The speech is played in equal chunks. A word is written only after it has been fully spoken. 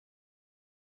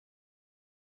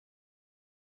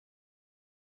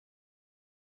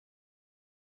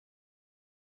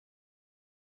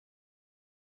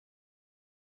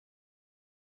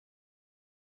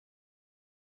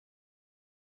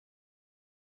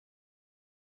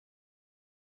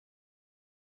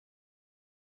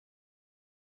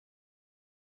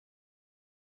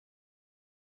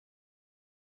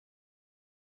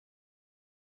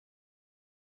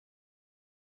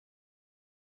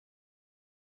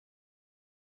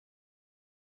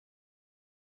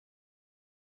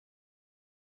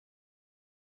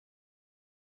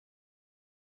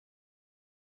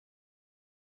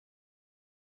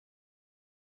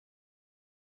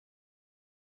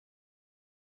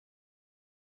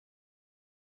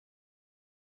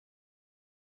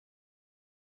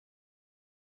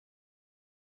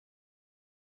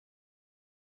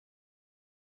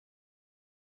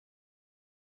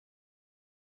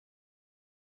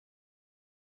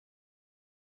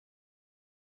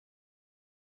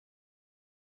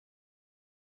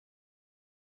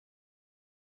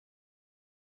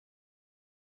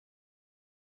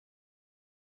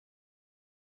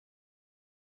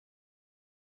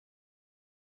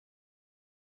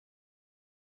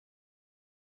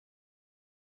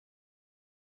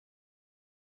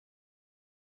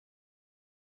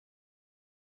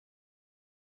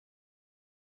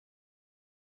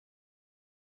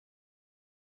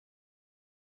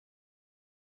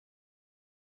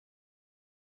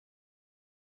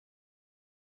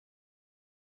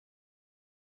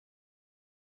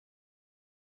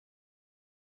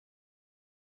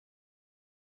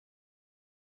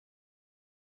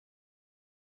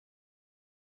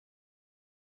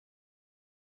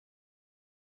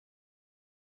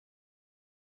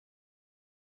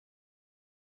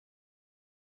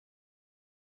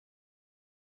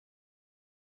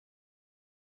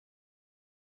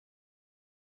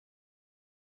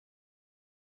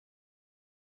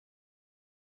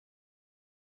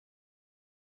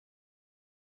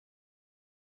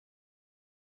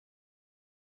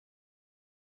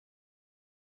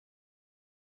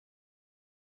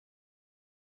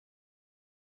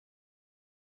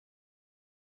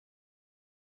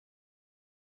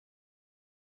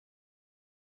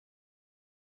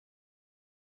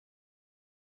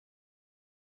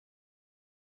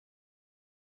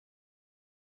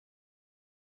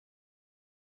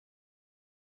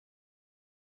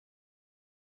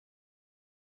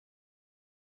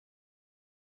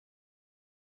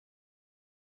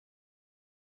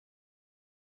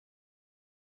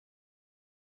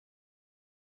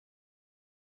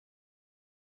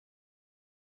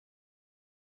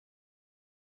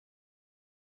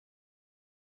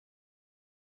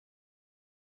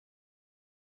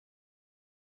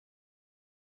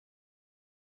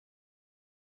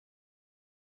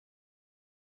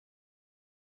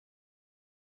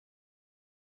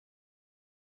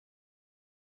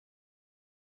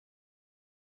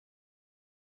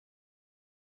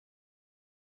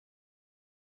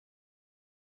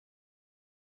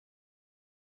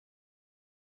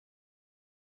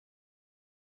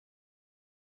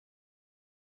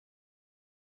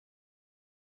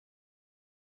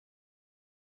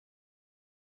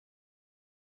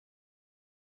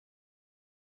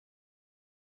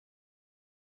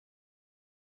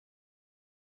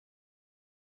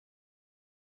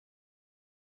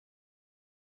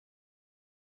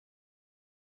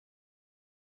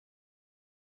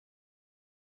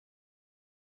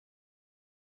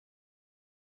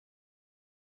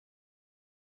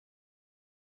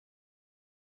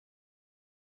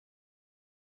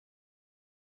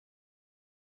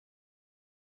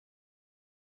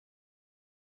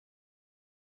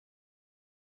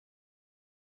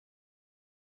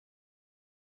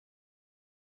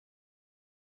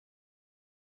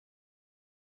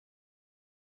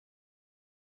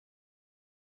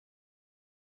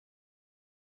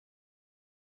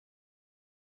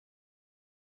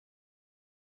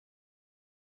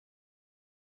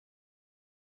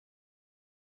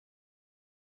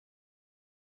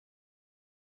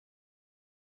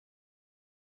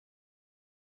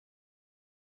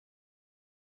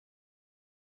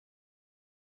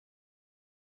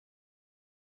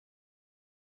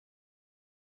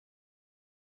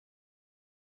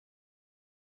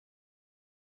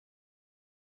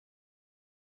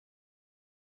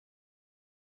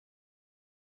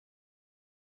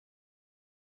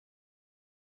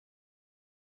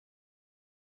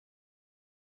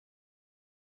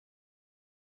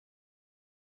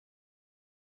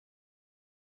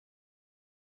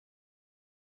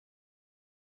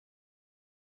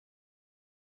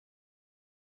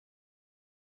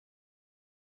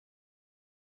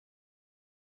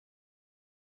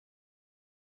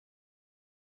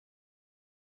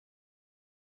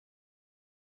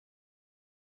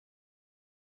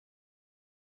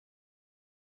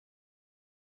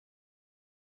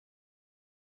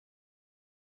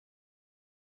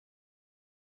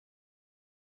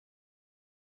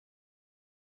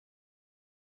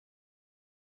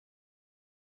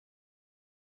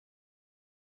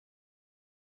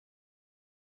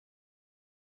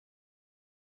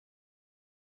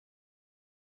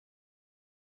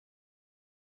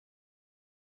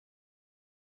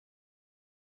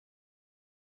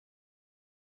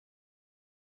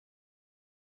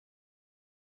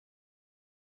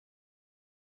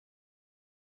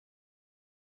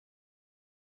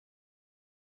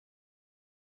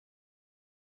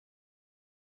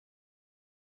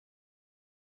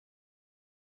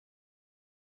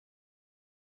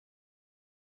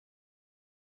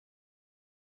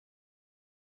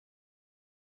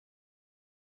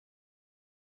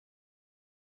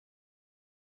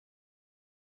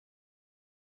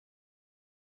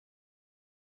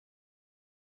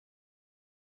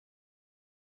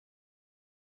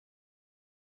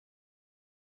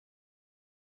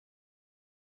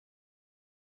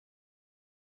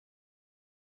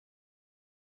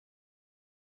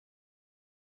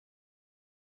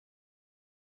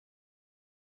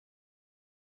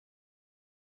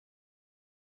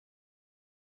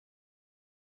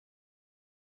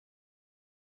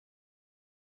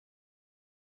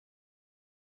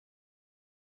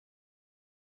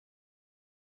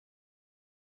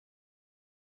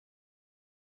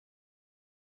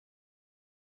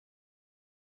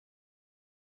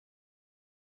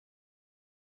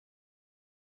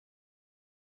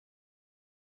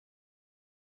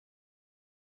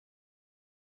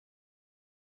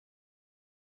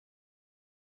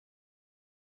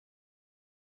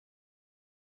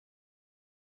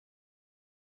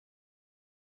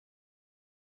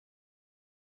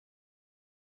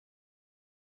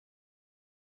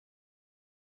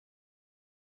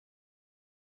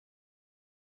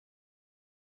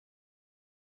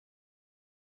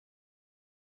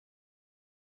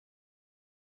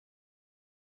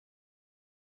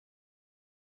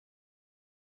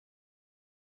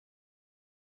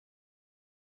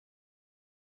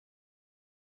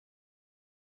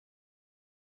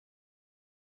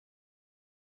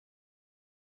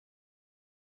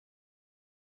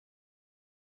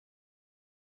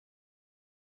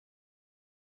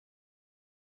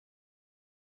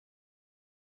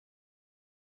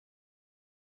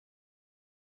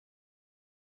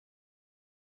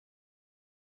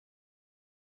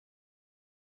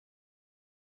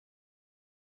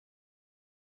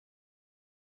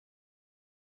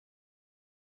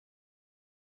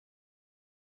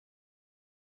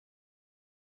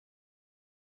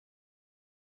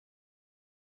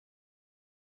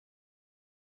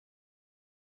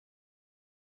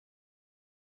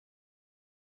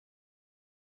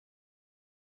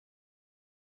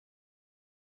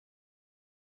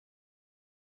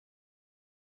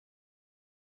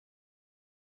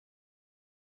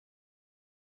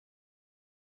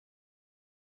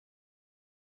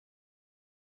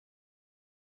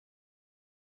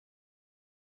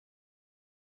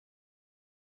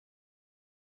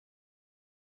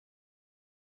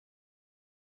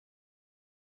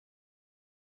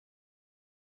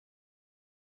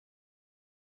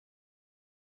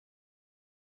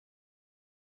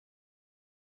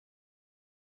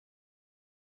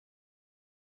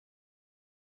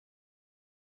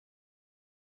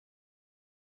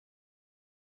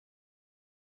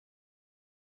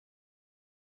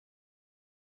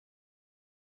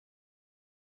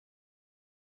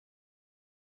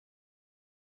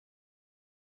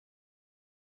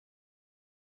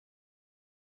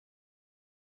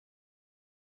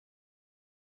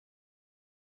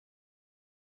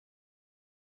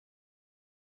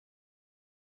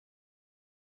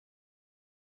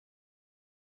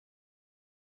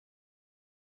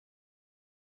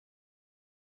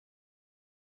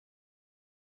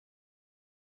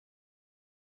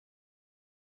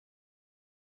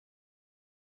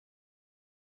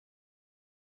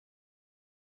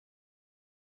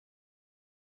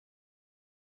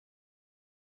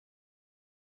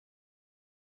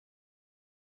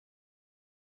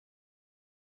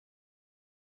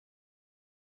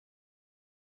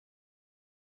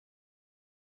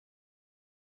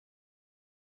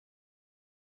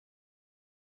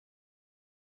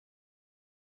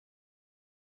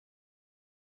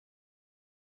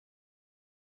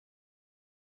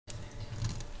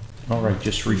All right,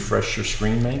 just refresh your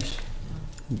screen, Max.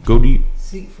 Go to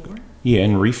Seat 4? yeah,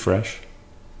 and refresh.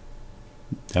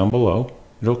 Down below,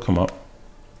 it'll come up.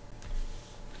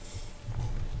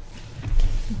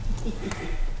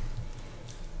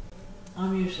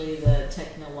 I'm usually the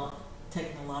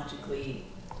technologically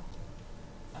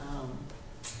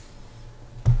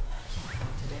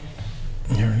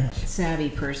There it is. savvy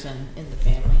person in the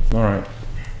family. All right.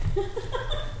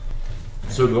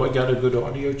 So do I got a good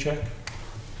audio check?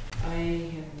 I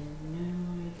have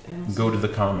no idea. I don't Go see- to the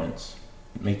comments.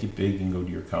 Make it big and go to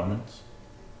your comments.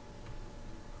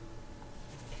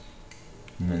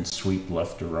 And then sweep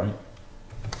left or right.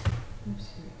 Oops,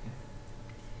 here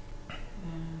we go.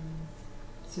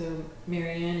 So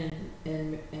Marianne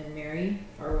and Mary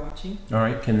are watching. All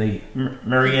right, can they,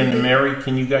 Marianne and Mary,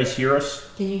 can you guys hear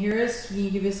us? Can you hear us? Can you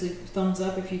give us a thumbs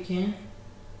up if you can?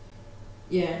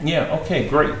 Yeah. Yeah, okay,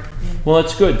 great. Well,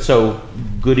 that's good. So,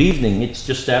 good evening. It's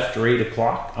just after 8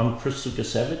 o'clock. I'm Chris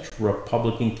Lukasiewicz,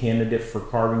 Republican candidate for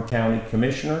Carbon County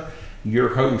Commissioner, your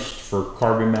host for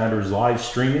Carbon Matters live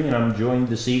streaming, and I'm joined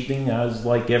this evening, as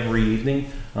like every evening,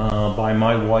 by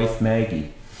my wife,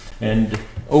 Maggie. And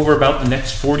over about the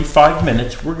next 45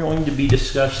 minutes, we're going to be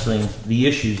discussing the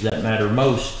issues that matter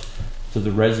most to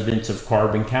the residents of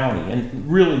Carbon County.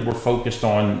 And really, we're focused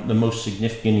on the most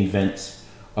significant events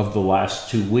of the last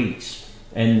 2 weeks.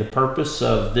 And the purpose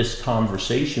of this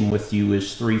conversation with you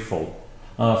is threefold.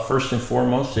 First and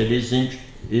foremost, it is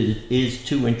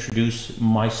to introduce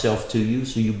myself to you,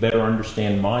 so you better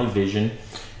understand my vision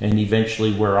and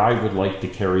eventually where I would like to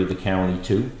carry the county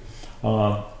to.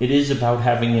 It is about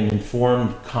having an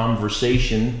informed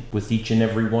conversation with each and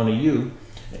every one of you,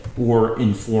 or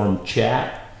informed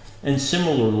chat, and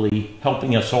similarly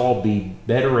helping us all be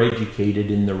better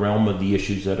educated in the realm of the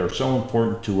issues that are so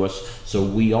important to us, so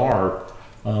we are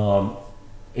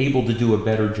able to do a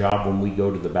better job when we go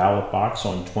to the ballot box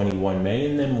on 21 May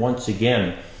and then once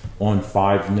again on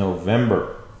 5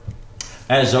 November.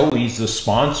 As always, the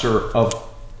sponsor of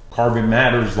Carbon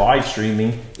Matters live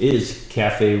streaming is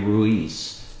Cafe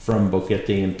Ruiz from Boquete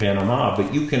in Panama,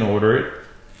 but you can order it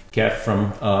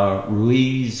from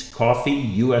Ruiz Coffee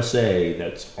USA.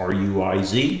 That's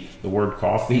R-U-I-Z, the word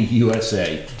coffee,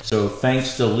 USA. So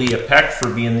thanks to Leah Peck for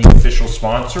being the official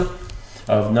sponsor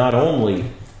of not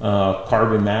only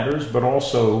Carbon Matters, but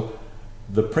also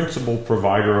the principal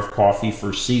provider of coffee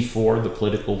for C4, the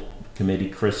political committee,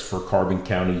 Chris, for Carbon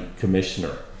County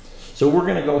Commissioner. So we're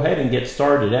going to go ahead and get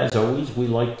started. As always, we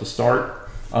like to start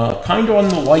kind of on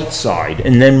the light side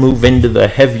and then move into the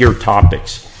heavier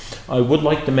topics. I would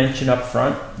like to mention up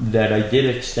front that I did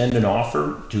extend an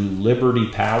offer to Liberty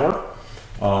Power,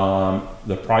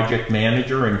 the project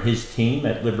manager and his team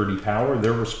at Liberty Power.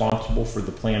 They're responsible for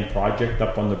the planned project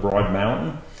up on the Broad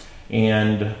Mountain.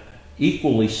 And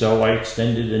equally so, I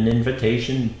extended an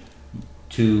invitation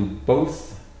to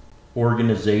both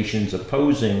organizations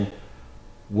opposing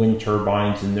wind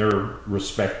turbines in their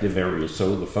respective areas.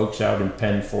 So the folks out in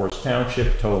Penn Forest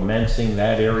Township, Toa-Mensing,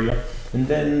 that area, and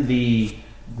then the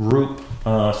group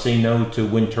Say No to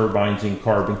Wind Turbines in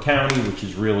Carbon County, which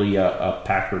is really a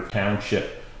Packard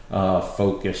Township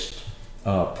focused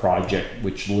project,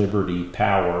 which Liberty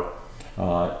Power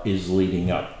is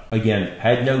leading up. Again,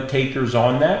 had no takers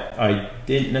on that. I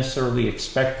didn't necessarily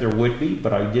expect there would be,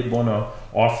 but I did want to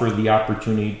offer the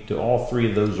opportunity to all three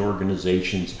of those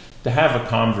organizations to have a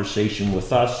conversation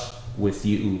with us, with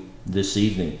you this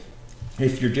evening.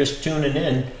 If you're just tuning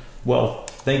in, well,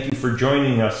 thank you for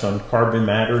joining us on Carbon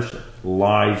Matters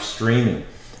live streaming.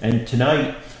 And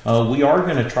tonight, we are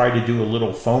going to try to do a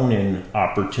little phone-in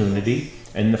opportunity.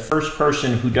 And the first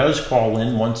person who does call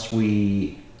in, once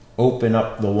we open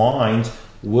up the lines,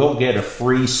 will get a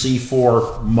free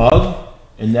C4 mug.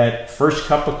 And that first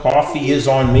cup of coffee is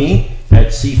on me at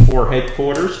C4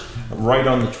 headquarters, right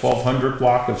on the 1200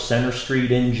 block of Center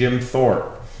Street in Jim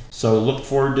Thorpe. So look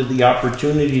forward to the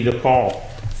opportunity to call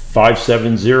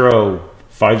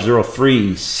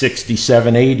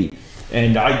 570-503-6780.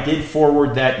 And I did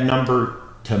forward that number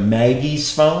to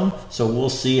Maggie's phone, so we'll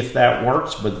see if that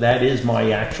works, but that is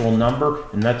my actual number,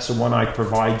 and that's the one I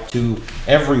provide to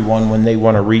everyone when they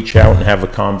want to reach out and have a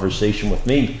conversation with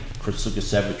me, Chris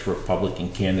Lukasiewicz,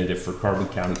 Republican candidate for Carbon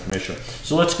County Commissioner.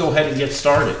 So let's go ahead and get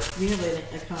started. We have a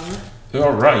comment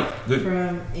All right, good.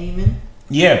 from Eamon.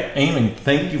 Yeah, Eamon,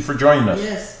 thank you for joining us.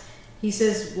 Yes. He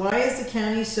says, why is the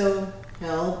county so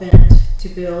hell-bent to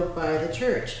build by the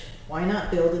church? Why not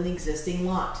build an existing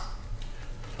lot?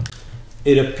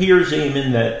 It appears,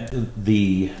 Eamon, that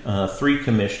the three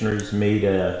commissioners made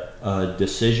a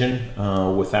decision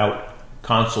without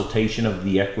consultation of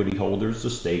the equity holders, the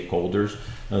stakeholders,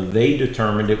 they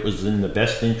determined it was in the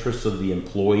best interest of the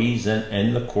employees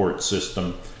and the court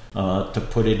system to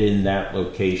put it in that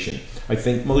location. I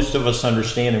think most of us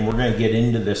understand, and we're going to get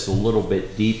into this a little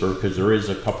bit deeper because there is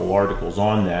a couple articles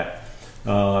on that,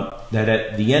 that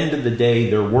at the end of the day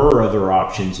there were other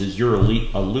options, as you're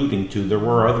alluding to. There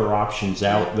were other options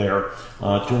out there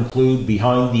to include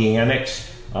behind the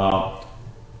annex,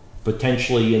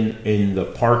 potentially in the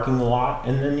parking lot,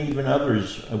 and then even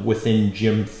others within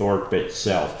Jim Thorpe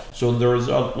itself. So there's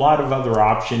a lot of other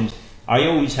options. I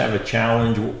always have a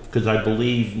challenge because I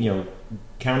believe,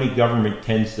 county government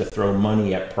tends to throw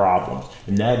money at problems,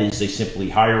 and that is they simply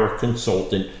hire a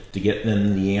consultant to get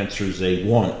them the answers they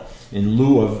want, in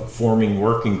lieu of forming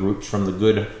working groups from the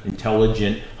good,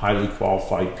 intelligent, highly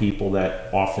qualified people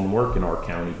that often work in our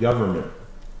county government.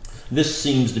 This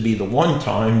seems to be the one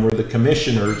time where the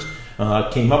commissioners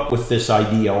came up with this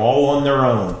idea all on their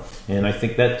own. And I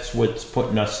think that's what's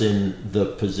putting us in the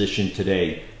position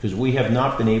today, because we have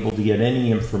not been able to get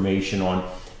any information on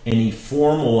any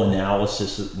formal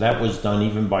analysis that was done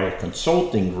even by a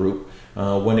consulting group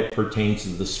when it pertains to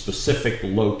the specific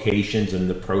locations and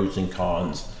the pros and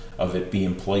cons of it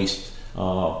being placed.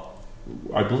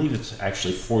 I believe it's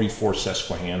actually 44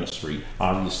 Susquehanna Street,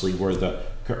 obviously where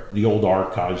the old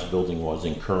archives building was,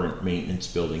 and current maintenance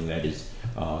building that is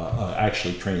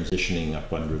actually transitioning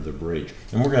up under the bridge.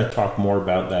 And we're going to talk more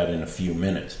about that in a few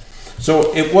minutes.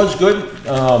 So it was good.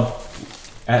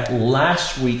 At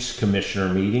last week's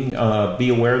commissioner meeting, be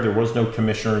aware there was no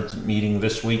commissioner's meeting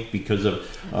this week because of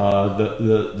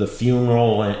the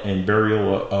funeral and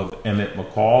burial of Emmett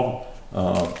McCall,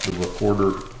 the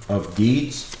recorder of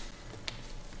deeds.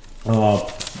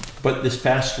 But this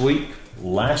past week,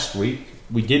 last week,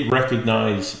 we did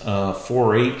recognize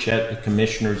 4-H at the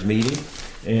commissioners meeting,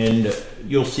 and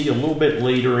you'll see a little bit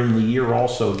later in the year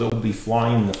also they'll be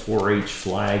flying the 4-H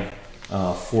flag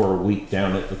for a week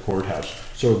down at the courthouse.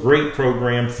 So a great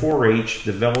program, 4-H,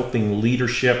 developing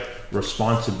leadership,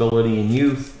 responsibility in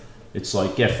youth. It's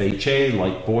like FHA,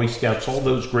 like Boy Scouts, all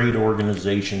those great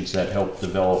organizations that help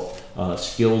develop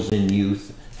skills in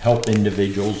youth, help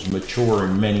individuals mature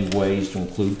in many ways to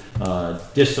include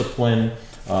discipline,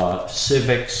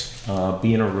 civics,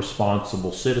 being a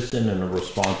responsible citizen and a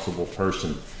responsible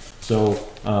person. So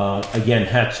again,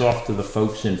 hats off to the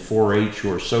folks in 4-H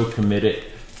who are so committed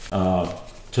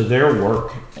to their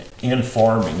work and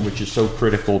farming, which is so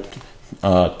critical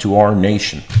to our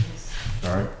nation.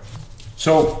 All right.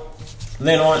 So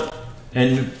then on,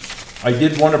 and I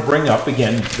did want to bring up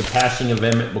again the passing of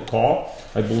Emmett McCall.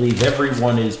 I believe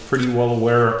everyone is pretty well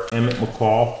aware of Emmett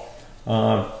McCall.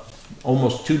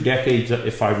 Almost 2 decades,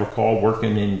 if I recall,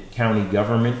 working in county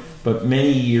government, but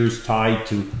many years tied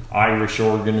to Irish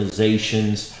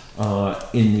organizations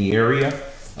in the area.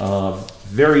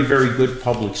 Very, very good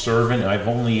public servant. I've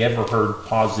only ever heard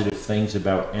positive things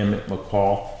about Emmett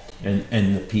McCall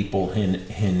and the people in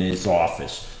his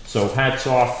office. So hats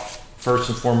off first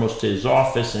and foremost to his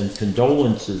office, and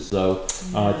condolences though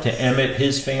to Emmett,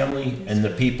 his family, and the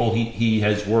people he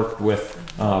has worked with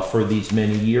for these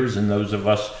many years, and those of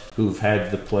us who've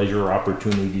had the pleasure or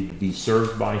opportunity to be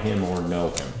served by him or know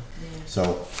him.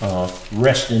 So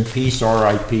rest in peace,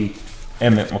 R.I.P.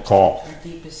 Emmett McCall. Our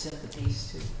deepest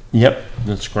sympathies too. Yep,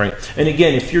 that's great. And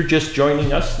again, if you're just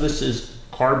joining us, this is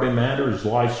Carbon Matters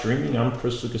live streaming. I'm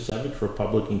Chris Lukasiewicz,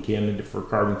 Republican candidate for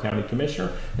Carbon County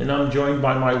Commissioner, and I'm joined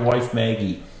by my wife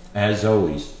Maggie, as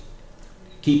always.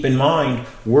 Keep in mind,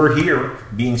 we're here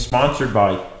being sponsored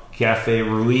by Cafe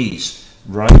Ruiz.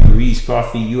 Ryan Ruiz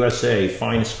Coffee USA,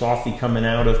 finest coffee coming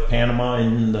out of Panama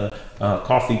in the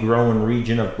coffee growing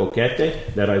region of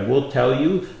Boquete. That I will tell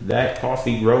you, that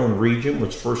coffee growing region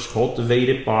was first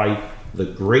cultivated by the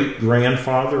great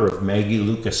grandfather of Maggie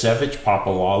Lukasiewicz, Papa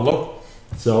Lalo.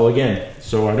 So again,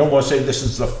 so I don't want to say this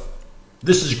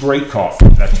is great coffee.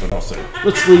 That's what I'll say.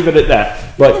 Let's leave it at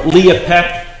that. But Leah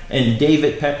Peck and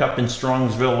David Peck up in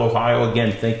Strongsville, Ohio,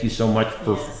 again, thank you so much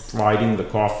for providing the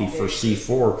coffee for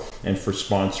C4 and for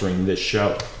sponsoring this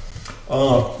show.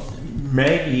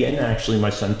 Maggie and actually my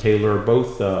son Taylor are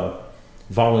both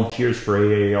volunteers for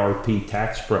AARP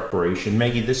tax preparation.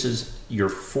 Maggie, this is your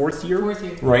fourth year? Fourth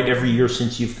year. Right, every year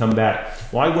since you've come back.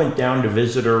 Well, I went down to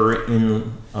visit her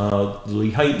in the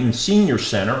Lehighton Senior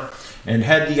Center and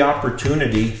had the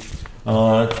opportunity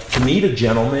to meet a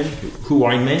gentleman who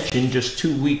I mentioned just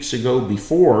 2 weeks ago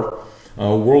before,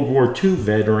 World War II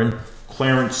veteran,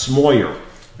 Clarence Smoyer.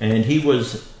 And he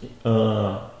was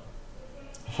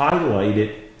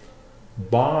highlighted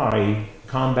by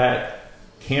combat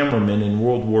cameramen in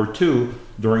World War II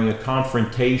during a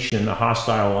confrontation, a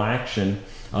hostile action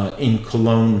in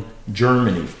Cologne,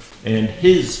 Germany. And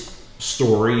his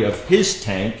story of his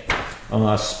tank,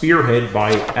 spearhead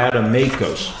by Adam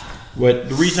Makos.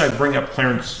 The reason I bring up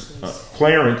Clarence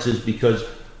is because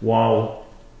while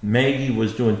Maggie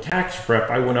was doing tax prep,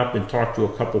 I went up and talked to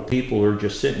a couple people who were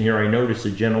just sitting here. I noticed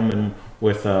a gentleman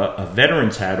with a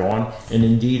veteran's hat on, and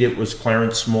indeed it was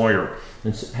Clarence Smoyer.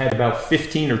 And had about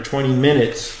 15 or 20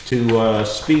 minutes to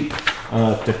speak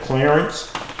to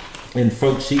Clarence and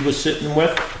folks he was sitting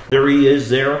with. There he is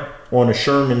there on a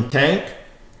Sherman tank.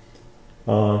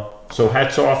 So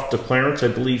hats off to Clarence. I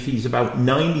believe he's about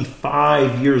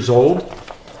 95 years old.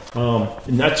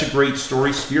 And that's a great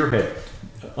story, Spearhead.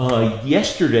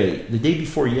 Yesterday, the day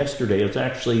before yesterday, I was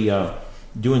actually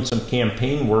doing some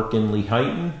campaign work in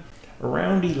Lehighton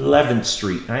around 11th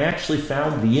Street. I actually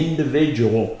found the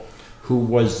individual who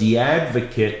was the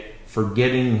advocate for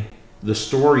getting the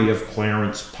story of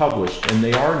Clarence published. And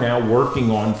they are now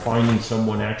working on finding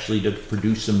someone actually to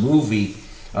produce a movie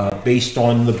based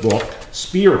on the book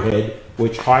Spearhead,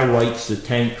 which highlights the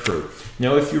tank crew.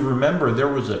 Now, if you remember, there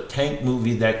was a tank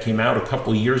movie that came out a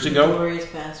couple of years ago. Glorious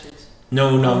Bastards.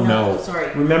 No.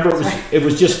 Sorry. Remember, it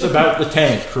was just about the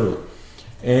tank crew.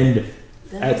 And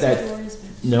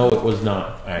no, it was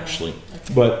not, actually.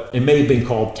 Okay. But it may have been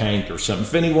called Tank or something.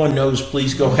 If anyone knows,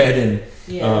 please go ahead and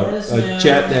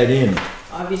chat that in.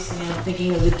 Obviously, I'm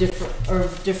thinking of a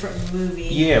different movie.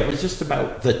 Yeah, it was just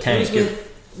about the tank. It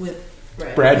was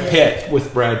with Brad Pitt.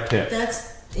 With Brad Pitt.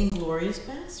 That's Inglourious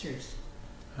Bastards.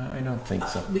 I don't think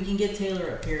so. We can get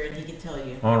Taylor up here and he can tell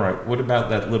you. All right. What about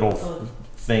that little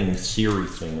thing, Siri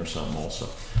thing or something also?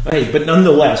 Hey, but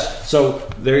nonetheless, so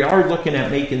they are looking at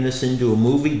making this into a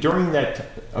movie. During that,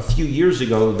 a few years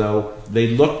ago, though,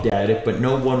 they looked at it, but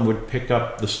no one would pick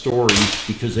up the story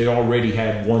because they already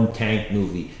had one tank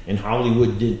movie. And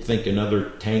Hollywood did think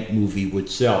another tank movie would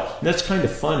sell. And that's kind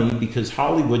of funny because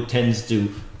Hollywood tends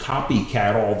to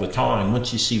copycat all the time.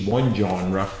 Once you see one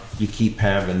genre, you keep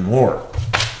having more.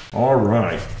 All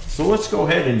right. So let's go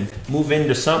ahead and move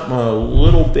into something a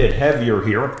little bit heavier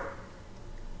here.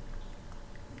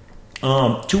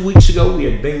 2 weeks ago, we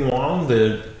had Bing Wong,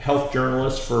 the health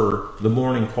journalist for The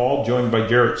Morning Call, joined by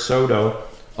Jarrett Soto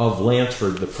of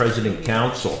Lansford, the President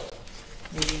Council.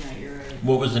 Maybe not, you're right.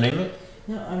 What was the name of it?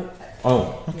 No,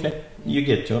 okay. You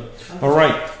get to it. Okay. All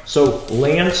right. So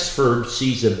Lansford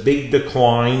sees a big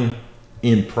decline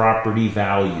in property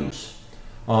values.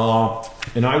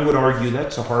 And I would argue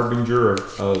that's a harbinger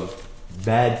of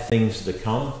bad things to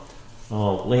come.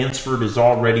 Lansford is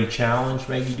already challenged.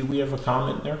 Maggie, do we have a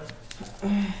comment there?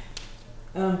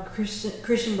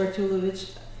 Christian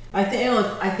Bartulovich. I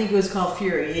think it was called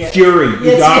Fury. Yeah. Fury.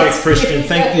 You got it, Christian.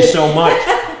 Thank you so much.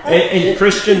 And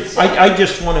Christian, I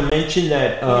just want to mention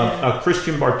that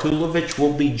Christian Bartulovich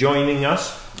will be joining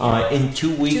us in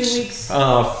 2 weeks,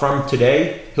 from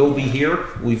today. He'll be here.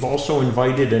 We've also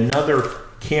invited another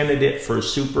candidate for a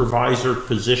supervisor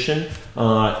position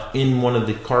in one of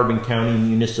the Carbon County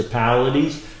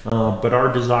municipalities. But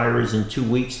our desire is in 2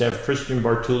 weeks to have Christian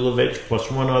Bartulovich plus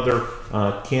one other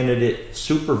candidate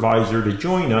supervisor to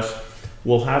join us.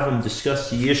 We'll have them discuss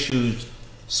the issues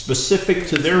specific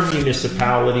to their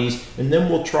municipalities, and then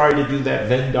we'll try to do that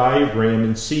Venn diagram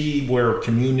and see where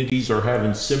communities are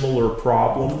having similar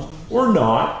problems or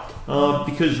not.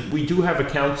 Because we do have a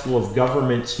council of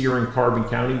governments here in Carbon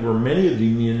County where many of the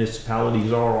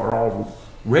municipalities are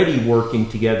already working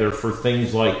together for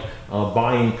things like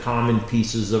buying common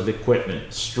pieces of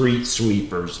equipment, street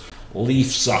sweepers,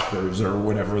 leaf suckers, or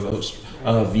whatever those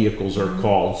vehicles are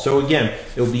called. So again,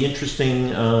 it'll be interesting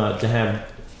to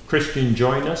have Christian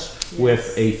join us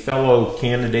with a fellow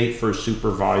candidate for a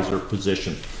supervisor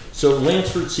position. So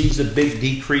Lansford sees a big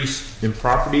decrease in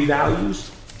property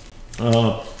values.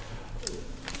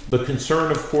 The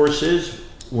concern, of course, is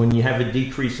when you have a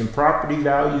decrease in property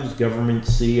values, governments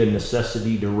see a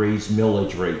necessity to raise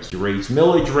millage rates. You raise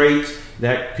millage rates,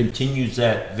 that continues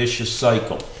that vicious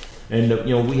cycle. And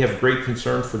we have great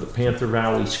concern for the Panther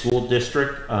Valley School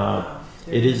District.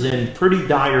 It is in a pretty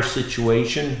dire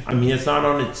situation. I mean, it's not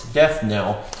on its death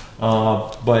knell,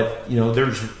 but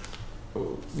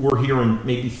we're hearing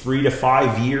maybe 3 to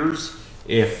 5 years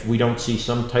if we don't see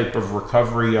some type of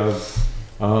recovery of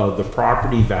the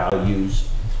property values.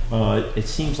 It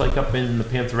seems like up in the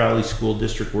Panther Valley School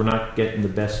District, we're not getting the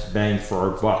best bang for our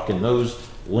buck. And those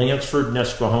Lansford,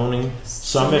 Nesquehoning,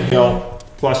 Summit Hill,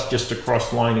 plus just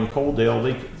across the line in Coaldale,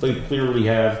 they clearly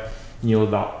have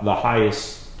the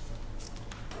highest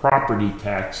property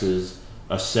taxes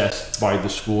assessed by the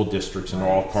school districts in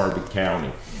all Carbon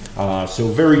County. So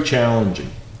very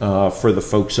challenging for the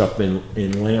folks up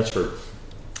in Lansford.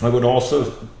 I would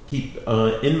also keep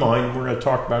in mind, we're going to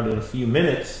talk about it in a few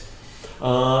minutes,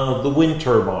 the wind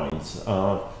turbines.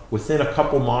 Within a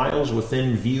couple miles,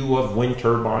 within view of wind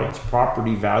turbines,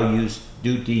 property values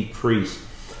do decrease.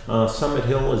 Summit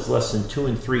Hill is less than 2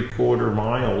 3/4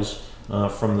 miles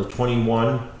from the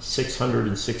 21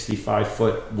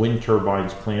 665-foot wind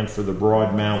turbines planned for the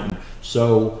Broad Mountain.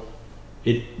 So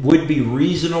it would be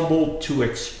reasonable to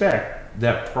expect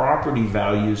that property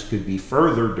values could be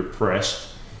further depressed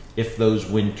if those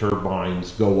wind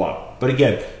turbines go up. But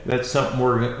again, that's something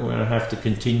we're going to have to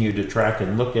continue to track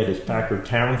and look at as Packard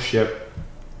Township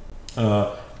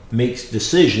makes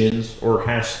decisions or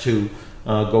has to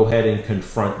go ahead and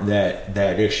confront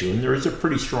that issue. And there is a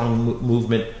pretty strong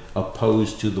movement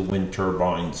opposed to the wind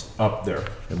turbines up there.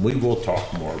 And we will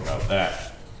talk more about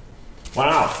that.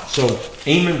 Wow. So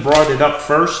Eamon brought it up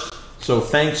first. So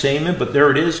thanks, Eamon. But there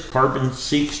it is. Carbon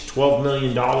seeks $12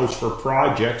 million for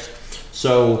projects.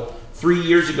 So 3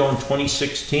 years ago in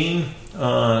 2016,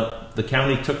 the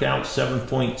county took out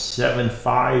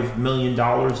 $7.75 million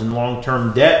in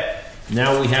long-term debt.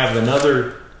 Now we have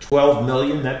another $12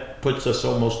 million. That puts us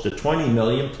almost to $20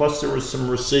 million. Plus there was some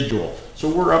residual. So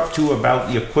we're up to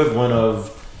about the equivalent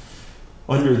of,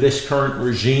 under this current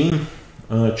regime,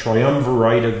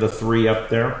 triumvirate of the three up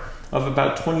there, of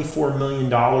about $24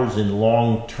 million in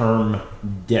long-term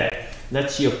debt.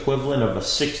 That's the equivalent of a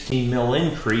 16 mil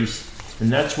increase.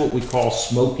 And that's what we call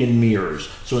smoke and mirrors.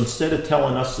 So instead of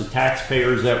telling us, the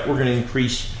taxpayers, that we're going to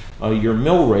increase your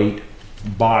mill rate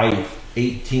by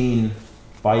 18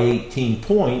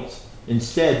 points,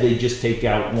 instead they just take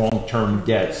out long-term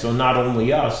debt. So not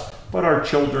only us, but our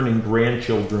children and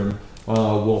grandchildren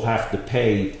will have to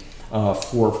pay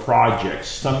for projects.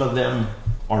 Some of them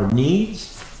are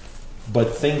needs,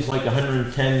 but things like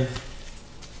 110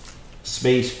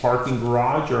 space parking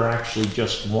garage are actually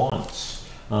just wants.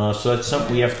 So that's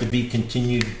something we have to be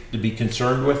continued to be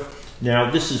concerned with. Now,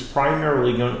 this is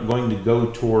primarily going to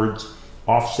go towards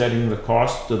offsetting the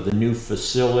cost of the new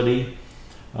facility,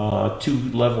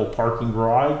 2-level parking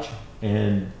garage,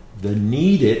 and the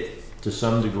needed, to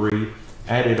some degree,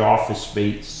 added office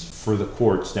space for the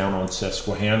courts down on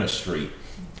Susquehanna Street.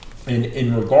 And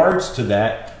in regards to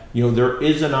that, you know, there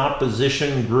is an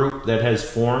opposition group that has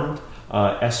formed,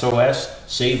 SOS,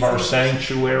 Save Our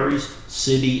Sanctuaries,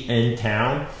 City and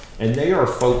Town, and they are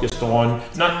focused on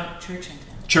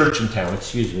Church and Town,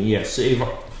 excuse me, yes,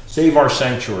 Save Our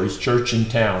Sanctuaries, Church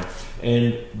and Town,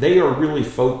 and they are really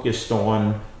focused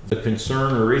on the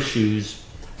concern or issues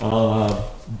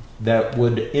that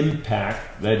would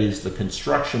impact, that is, the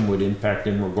construction would impact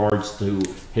in regards to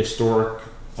historic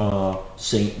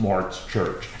St. Mark's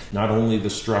Church. Not only the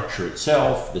structure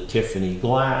itself, the Tiffany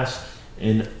glass,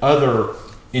 and other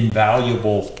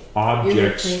invaluable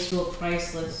objects, irreplaceable,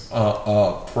 priceless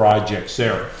projects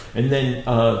there. And then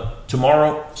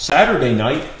tomorrow, Saturday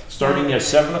night, starting at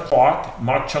 7 o'clock,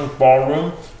 Mauch Chunk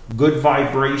Ballroom, Good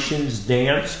Vibrations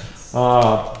Dance.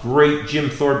 Great Jim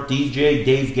Thorpe DJ,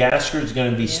 Dave Gasker is going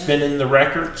to be spinning the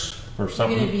records or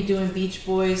something. We're going to be doing Beach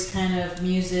Boys kind of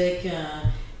music.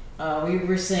 We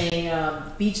were saying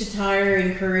beach attire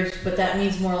encouraged, but that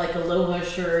means more like aloha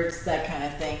shirts, that kind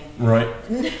of thing. Right.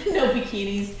 No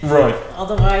bikinis. Right.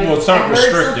 Although well, it's not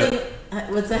restricted.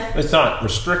 What's that? It's not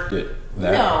restricted.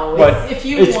 That. No, but if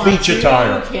you it's want beach to,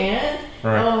 attire. you can.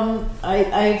 Right.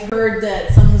 I've heard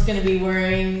that someone's going to be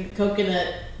wearing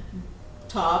coconut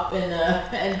top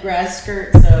and grass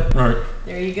skirt. So right.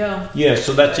 There you go. Yeah.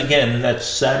 So that's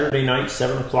Saturday night,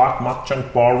 7 o'clock, Mauch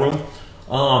Chunk Ballroom.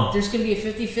 There's going to be a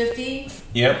 50-50.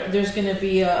 Yep. There's going to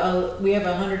be we have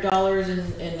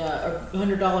 $100 in a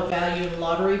 $100 value in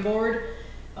lottery board,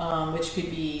 which could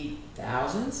be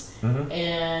thousands. Mm-hmm.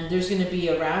 And there's going to be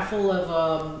a raffle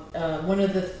of one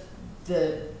of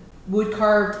the wood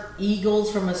carved eagles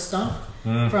from a stump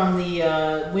from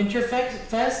the Winter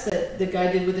Fest that the guy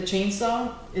did with the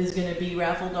chainsaw is going to be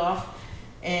raffled off,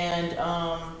 and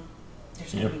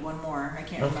there's going to be one more. I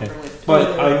can't remember what.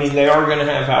 But I mean, they are going to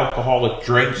have alcoholic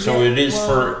drinks, so it is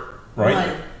for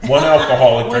right one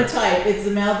alcoholic drink. One type. It's the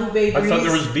Malibu Bay Breeze. I thought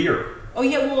there was beer. Oh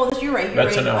yeah, well you're right.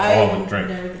 That's an alcoholic drink.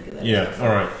 Never think of that. Yeah, all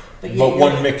right. But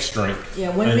one mixed drink.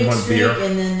 Yeah, one mixed drink,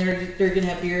 and then they're going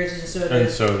to have beers and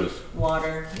sodas.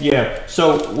 Water. Yeah,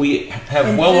 so we have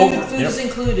and well over. Food is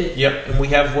included. Yep, and we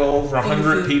have well over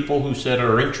 100 people who said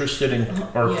are interested in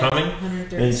are coming.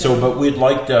 And so, but we'd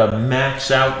like to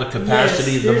max out the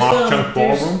capacity of the Mauch Chunk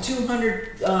Ballroom. There's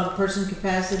 200 person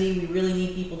capacity. We really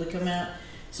need people to come out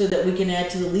so that we can add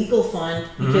to the legal fund,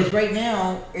 because right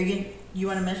now You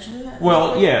want to mention that?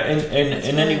 Well, yeah,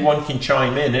 and anyone can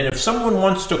chime in. And if someone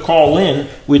wants to call in,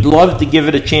 we'd love to give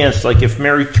it a chance. Like if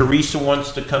Mary Teresa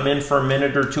wants to come in for a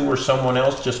minute or two, or someone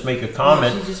else, just make a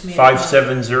comment. she just made a comment.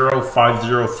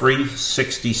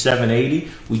 570-503-6780.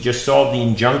 We just saw the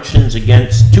injunctions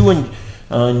against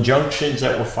injunctions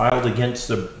that were filed against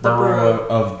the borough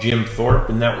of Jim Thorpe,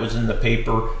 and that was in the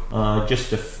paper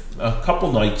just a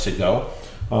couple nights ago.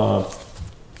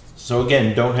 So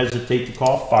again, don't hesitate to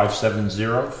call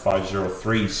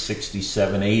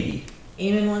 570-503-6780.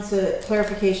 Eamon wants a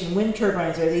clarification. Wind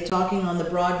turbines, are they talking on the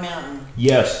Broad Mountain?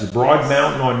 Yes, the Broad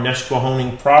Mountain on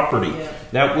Nesquehoning property. Yeah.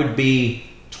 That would be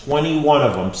 21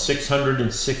 of them,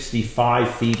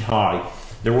 665 feet high.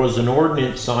 There was an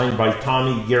ordinance signed by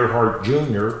Tommy Gerhart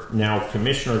Jr., now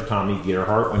Commissioner Tommy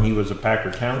Gerhart, when he was a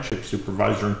Packer Township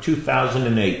supervisor in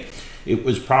 2008. It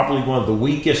was probably one of the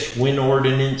weakest wind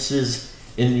ordinances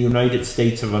in the United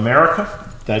States of America.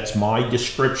 That's my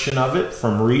description of it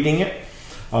from reading it.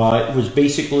 It was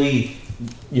basically,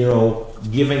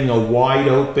 giving a wide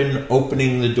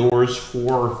opening the doors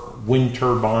for wind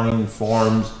turbine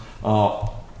farms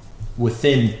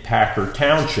within Packer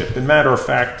Township. As a matter of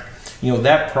fact,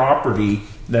 that property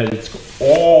that it's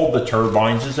all the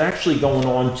turbines is actually going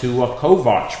on to a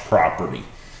Kovach property,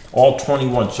 all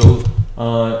 21. So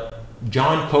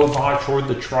John Kovach or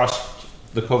the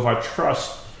Kovach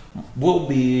Trust will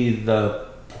be the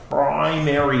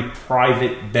primary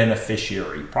private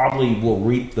beneficiary, probably will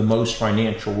reap the most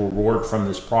financial reward from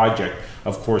this project,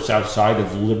 of course, outside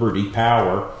of Liberty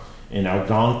Power in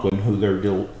Algonquin, who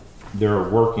they're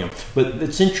working on. But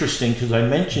it's interesting because I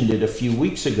mentioned it a few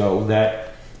weeks ago that,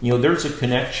 there's a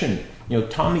connection.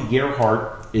 Tommy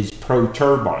Gerhart is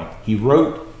pro-turbine. He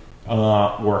wrote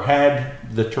or had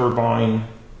the turbine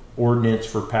ordinance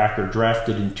for Packer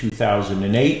drafted in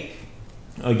 2008.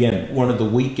 Again, one of the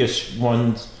weakest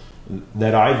ones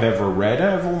that I've ever read.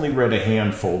 I've only read a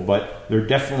handful, but they're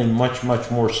definitely much, much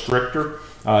more stricter.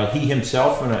 He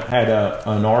himself had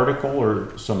an article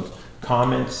or some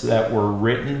comments that were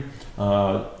written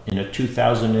in a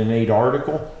 2008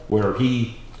 article where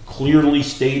he clearly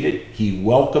stated he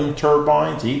welcomed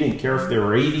turbines. He didn't care if they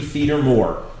were 80 feet or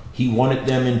more. He wanted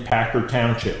them in Packer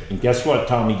Township. And guess what,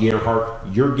 Tommy Gerhart?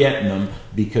 You're getting them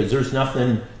because there's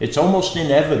nothing, it's almost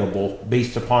inevitable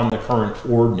based upon the current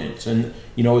ordinance. And,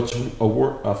 it's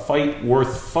a fight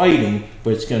worth fighting,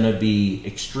 but it's going to be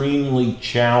extremely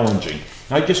challenging.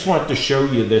 I just want to show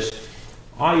you this.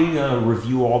 I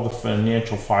review all the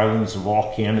financial filings of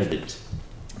all candidates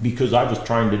because I was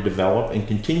trying to develop and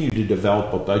continue to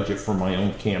develop a budget for my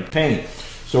own campaign.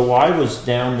 So I was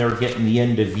down there getting the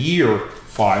end of year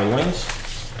filings.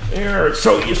 There,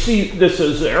 so you see this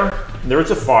is there.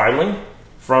 There's a filing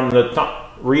from the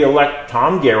re-elect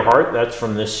Tom Gerhart. That's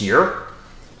from this year,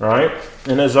 right?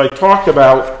 And as I talked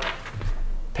about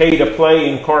pay to play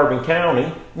in Carbon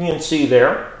County, you can see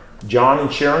there, John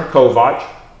and Sharon Kovach,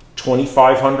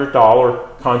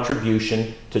 $2,500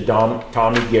 contribution to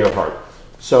Tommy Gerhart.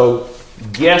 So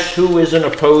guess who isn't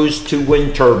opposed to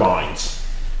wind turbines,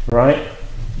 right?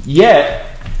 Yet,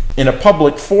 in a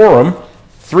public forum,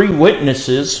 3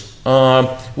 witnesses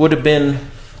would have been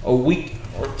a week,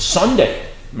 or Sunday,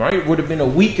 right? It would have been a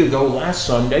week ago last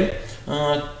Sunday.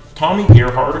 Tommy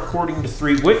Gerhart, according to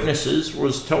 3 witnesses,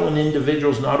 was telling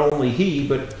individuals not only he,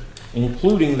 but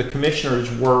including the commissioners,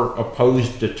 were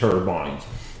opposed to turbines.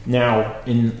 Now,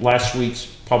 in last week's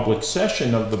public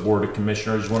session of the Board of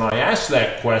Commissioners, when I asked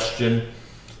that question,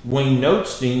 Wayne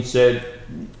Notestein said,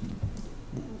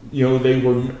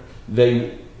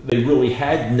 they really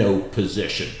had no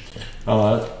position.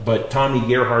 But Tommy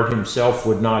Gerhart himself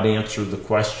would not answer the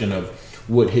question of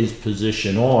what his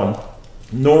position on,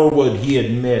 nor would he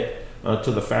admit to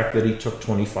the fact that he took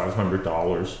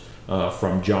 $2,500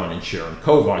 from John and Sharon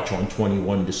Kovach on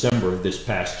 21 December of this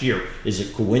past year. Is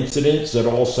it coincidence that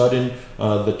all of a sudden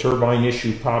the turbine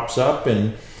issue pops up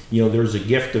and there's a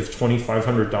gift of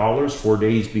 $2,500 4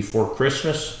 days before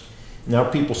Christmas? Now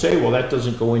people say, well, that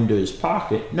doesn't go into his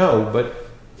pocket. No, but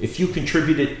if you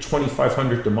contributed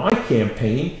 $2,500 to my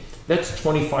campaign, that's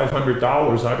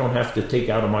 $2,500 I don't have to take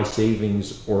out of my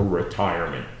savings or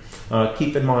retirement.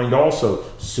 Keep in mind also,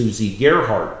 Susie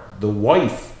Gerhart, the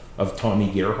wife of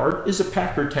Tommy Gerhart, is a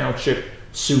Packer Township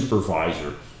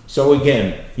supervisor. So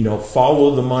again,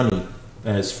 follow the money,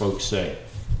 as folks say.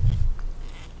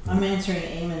 I'm answering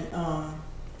Eamon.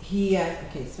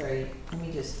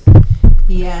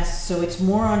 He asked, so it's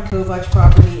more on Kovach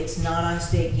property, it's not on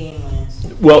state game lands.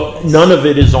 Well, none of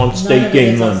it is on state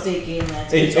game lands.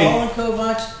 It's all on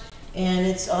Kovach. And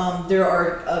it's there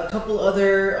are a couple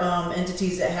other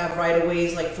entities that have right of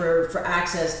ways, like for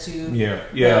access to.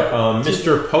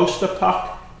 Mr.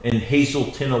 Postapuck and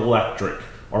Hazelton Electric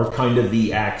are kind of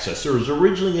the access. There was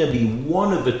originally going to be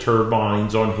one of the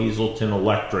turbines on Hazelton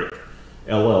Electric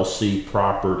LLC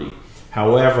property.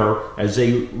 However, as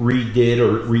they redid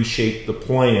or reshaped the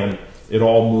plan, it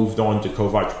all moved on to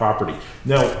Kovach property.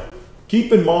 Now,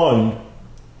 keep in mind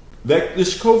that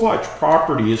this Kovach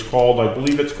property is called, I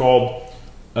believe it's called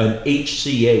an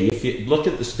HCA. If you look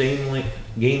at the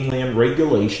game land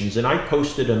regulations, and I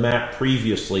posted a map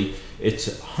previously,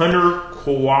 it's Hunter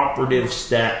Cooperative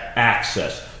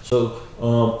Access. So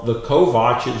the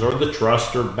Kovaches, or the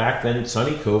trust, or back then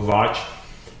Sonny Kovach,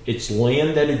 it's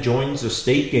land that adjoins the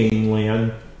state game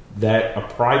land that a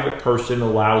private person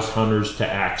allows hunters to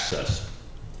access.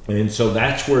 And so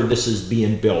that's where this is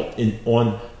being built,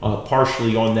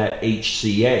 partially on that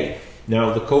HCA.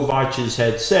 Now, the Kovaches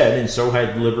had said, and so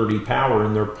had Liberty Power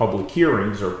in their public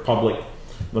hearings, or public,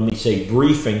 let me say,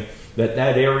 briefing, that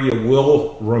that area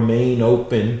will remain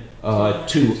open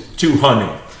to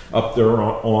hunting up there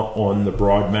on the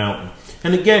Broad Mountain.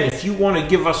 And again, if you want to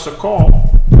give us a call,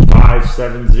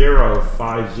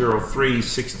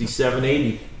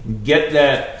 570-503-6780. Get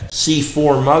that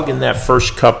C4 mug and that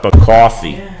first cup of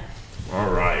coffee. Yeah.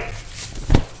 All right.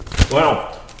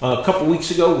 Well, a couple weeks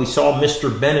ago, we saw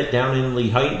Mr. Bennett down in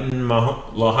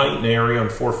Lehighton area on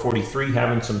 443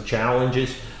 having some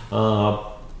challenges.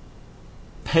 PennDOT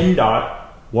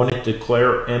wanted to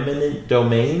declare eminent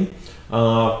domain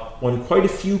on quite a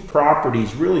few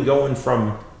properties, really going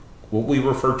from what we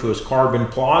refer to as Carbon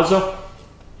Plaza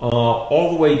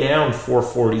all the way down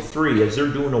 443, as they're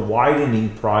doing a widening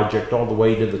project all the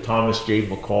way to the Thomas J.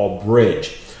 McCall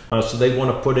Bridge. So they want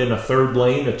to put in a third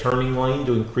lane, a turning lane,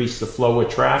 to increase the flow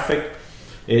of traffic.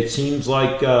 It seems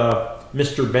like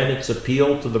Mr. Bennett's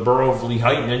appeal to the Borough of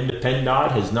Lehighton and to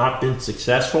PennDOT has not been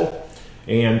successful.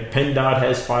 And PennDOT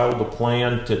has filed a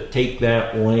plan to take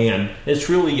that land. It's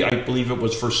really, I believe it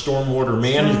was for stormwater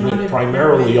management,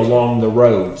 primarily along the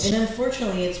roads. And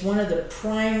unfortunately, it's one of the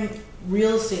prime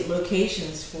real estate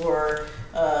locations for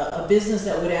a business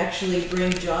that would actually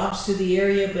bring jobs to the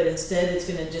area, but instead it's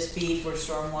going to just be for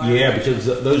stormwater. Yeah, because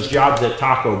those jobs at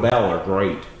Taco Bell are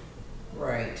great.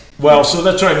 Right. Well, so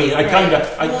that's what I mean. I kind of.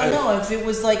 Well, no, if it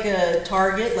was like a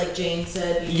Target, like Jane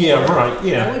said before, yeah, right.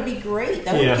 Yeah, that would be great.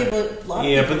 That would give a lot.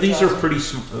 Yeah, of but these jobs. are pretty.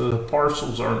 The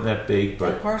parcels aren't that big,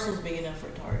 but the parcel's big enough for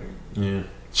Target. Yeah.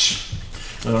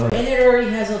 All right. And it already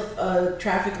has a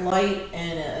traffic light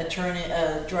and a driver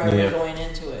going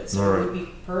into it, so it would be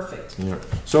perfect. Yeah.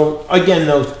 So again,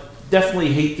 though,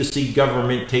 definitely hate to see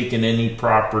government taking any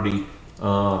property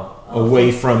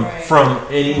away from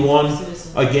anyone.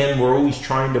 Again, we're always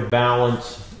trying to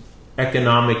balance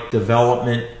economic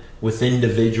development with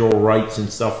individual rights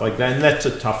and stuff like that, and that's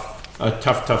a tough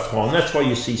call. And that's why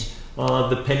you see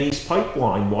the Penny's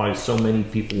pipeline, why so many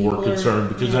people were concerned,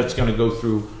 because that's going to go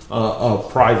through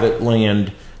private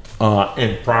land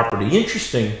and property.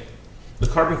 Interesting, the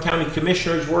Carbon County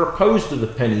Commissioners were opposed to the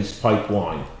Penny's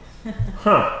pipeline.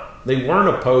 They weren't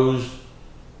opposed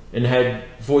and had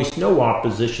voiced no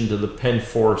opposition to the Penn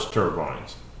Forest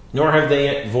turbines, nor have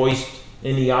they voiced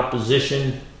any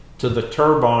opposition to the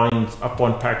turbines up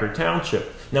on Packard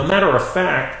Township. Now, matter of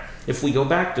fact, if we go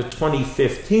back to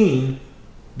 2015,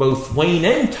 both Wayne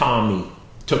and Tommy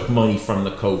took money from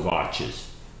the Kovaches.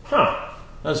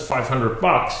 That's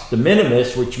 $500, de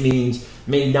minimis, which means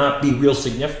may not be real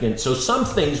significant. So some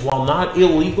things, while not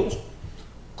illegal,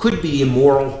 could be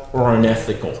immoral or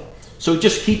unethical. So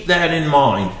just keep that in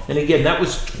mind. And again, that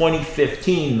was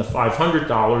 2015, the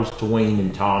 $500 to Wayne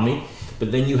and Tommy.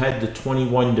 But then you had the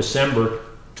 21 December,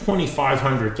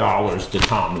 $2,500 to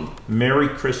Tommy. Merry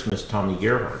Christmas, Tommy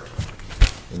Gerhardt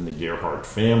and the Gerhardt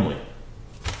family.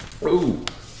 Oh,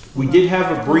 we did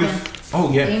have a brief.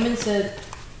 Oh, yeah. Eamon said,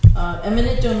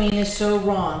 eminent domain is so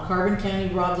wrong. Carbon County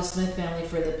robbed the Smith family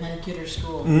for the Penn Kidder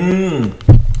School.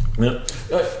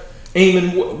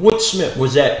 Eamon, what Smith?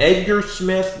 Was that Edgar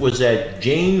Smith? Was that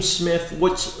James Smith?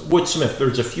 What Smith?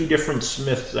 There's a few different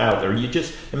Smiths out there.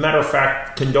 As a matter of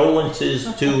fact, condolences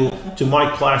to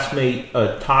my classmate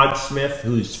Todd Smith,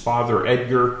 whose father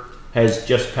Edgar has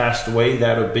just passed away.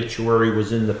 That obituary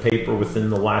was in the paper within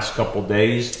the last couple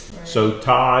days. Right. So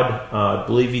Todd, I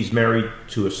believe he's married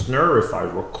to a Snur, if I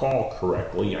recall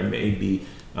correctly. I may be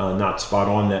not spot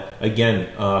on that. Again,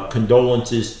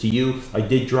 condolences to you. I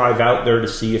did drive out there to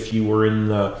see if you were in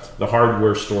the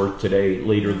hardware store today,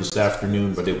 later this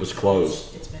afternoon, but it was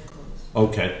closed. It's been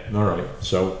closed. Okay, all right.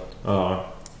 So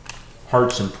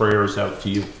hearts and prayers out to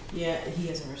you. Yeah, he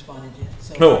hasn't responded yet.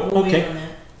 So we'll wait on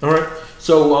that. All right.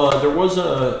 So there was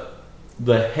a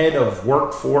the head of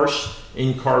workforce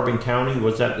in Carbon County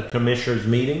was at the commissioners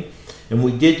meeting, and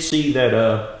we did see that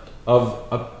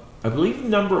I believe the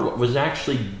number was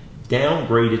actually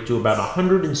downgraded to about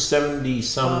 170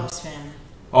 some. Bob's family.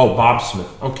 Oh, Bob Smith.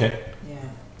 Okay. Yeah.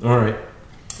 All right.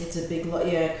 It's a big,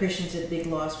 yeah, Christian's a big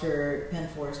loss for Penn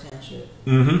Forest Township.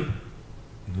 Mm-hmm.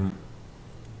 Mm-hmm.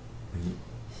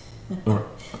 All right.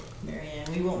 Marianne,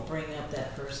 we won't bring up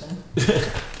that person.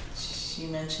 She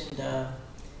mentioned, yeah,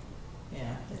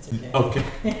 that's okay. Okay.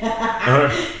 All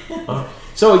right.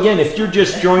 So again, if you're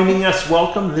just joining us,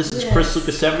 welcome. This is Chris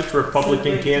Lukasiewicz,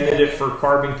 Republican candidate for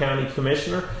Carbon County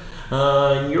Commissioner.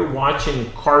 And you're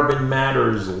watching Carbon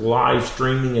Matters live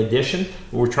streaming edition.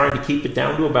 We're trying to keep it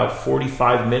down to about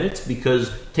 45 minutes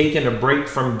because taking a break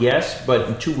from guests, but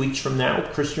in 2 weeks from now,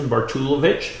 Christian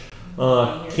Bartulovich,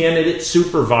 candidate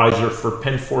supervisor for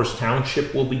Penn Forest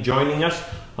Township, will be joining us.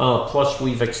 Plus,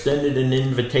 we've extended an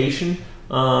invitation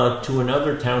to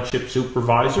another township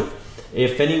supervisor.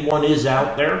 If anyone is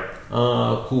out there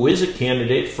who is a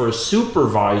candidate for a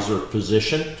supervisor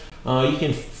position, you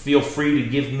can feel free to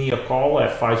give me a call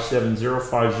at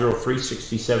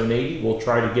 570-503-6780. We'll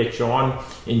try to get you on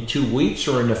in 2 weeks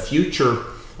or in a future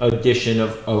edition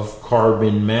of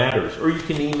Carbon Matters. Or you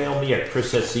can email me at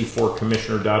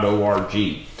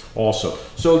chris@c4commissioner.org also.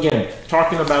 So again,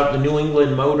 talking about the New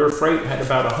England Motor Freight, had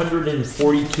about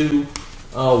 142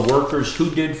 workers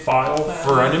who did file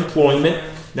for unemployment.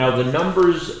 Now the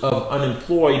numbers of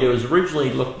unemployed, it was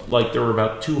originally looked like there were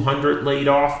about 200 laid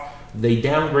off. They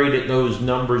downgraded those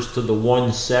numbers to the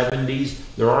 170s.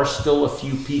 There are still a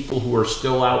few people who are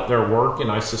still out there working.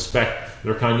 I suspect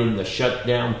they're kind of in the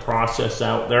shutdown process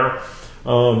out there.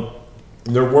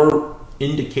 There were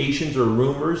indications or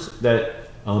rumors that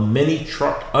many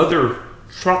other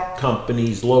truck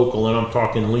companies local, and I'm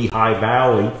talking Lehigh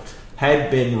Valley,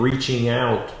 had been reaching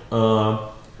out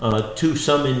to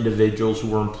some individuals who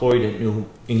were employed at New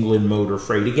England Motor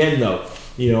Freight. Again, though,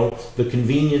 you know, the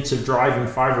convenience of driving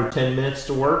 5 or 10 minutes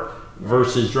to work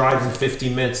versus driving 50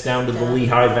 minutes down to the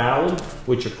Lehigh Valley,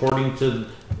 which according to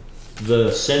the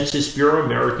Census Bureau,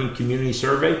 American Community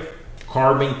Survey,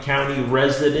 Carbon County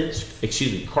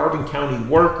Carbon County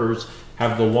workers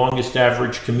have the longest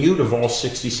average commute of all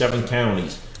 67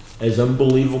 counties. As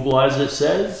unbelievable as it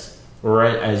says, or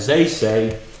as they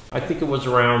say, I think it was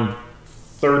around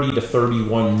 30 to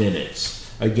 31 minutes.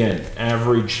 Again,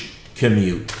 average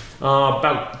commute.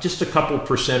 About just a couple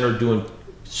percent are doing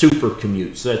super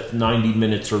commutes, that's 90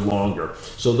 minutes or longer.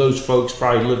 So those folks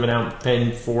probably living out in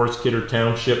Penn Forest, Kidder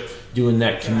Township, doing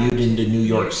that commute into New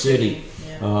York City,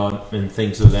 and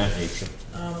things of that nature.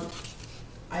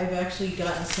 I've actually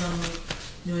gotten some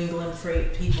New England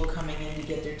Freight people coming in to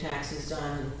get their taxes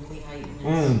done in Lehigh.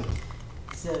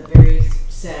 It's a very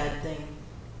sad thing.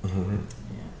 Mm-hmm.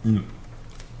 Yeah. Mm.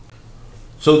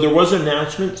 So there was an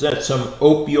announcement that some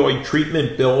opioid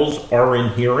treatment bills are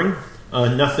in hearing.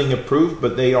 Nothing approved,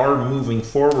 but they are moving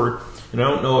forward. And I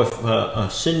don't know if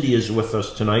Cindy is with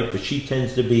us tonight, but she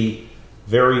tends to be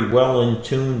very well in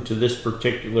tune to this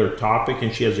particular topic,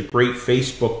 and she has a great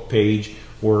Facebook page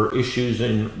where issues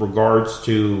in regards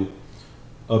to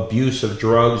abuse of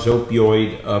drugs,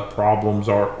 opioid problems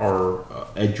are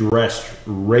addressed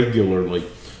regularly.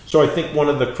 So I think one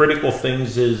of the critical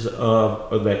things is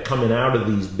that coming out of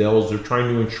these bills, they're trying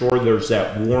to ensure there's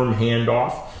that warm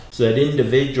handoff so that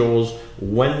individuals,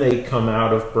 when they come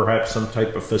out of perhaps some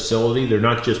type of facility, they're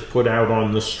not just put out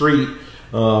on the street,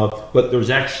 but there's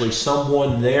actually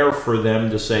someone there for them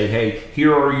to say, hey,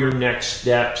 here are your next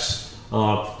steps.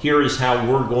 Here is how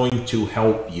we're going to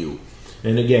help you.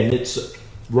 And again, it's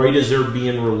right as they're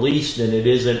being released, and it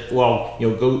isn't, well, you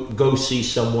know, go see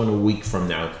someone a week from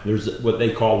now. There's what they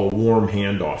call a warm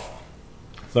handoff.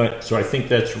 So I think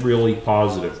that's really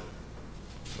positive.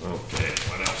 Okay,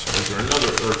 what else? Was there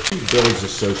another, or 2 bills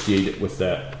associated with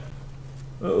that?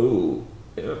 Oh,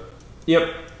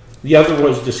 yep. The other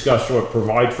was discussed,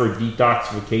 provide for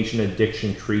detoxification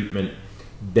addiction treatment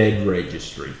bed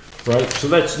registry, right? So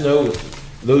that's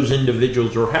those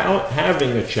individuals are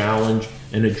having a challenge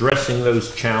and addressing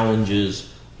those challenges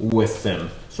with them.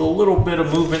 So a little bit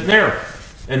of movement there.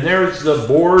 And there's the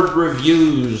board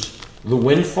reviews the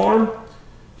wind farm.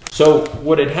 So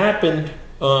what had happened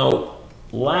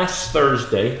last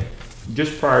Thursday,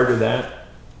 just prior to that,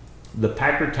 the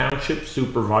Packard Township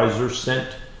supervisor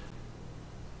sent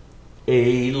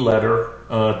a letter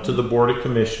to the Board of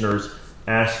Commissioners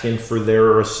asking for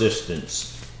their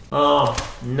assistance.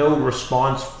 No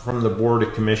response from the Board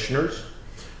of Commissioners.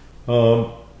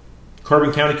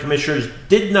 Carbon County Commissioners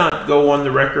did not go on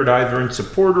the record either in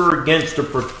support or against a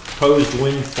proposed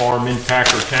wind farm in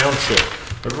Packard Township.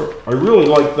 I really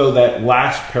like, though, that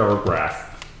last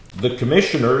paragraph. The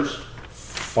commissioners,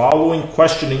 following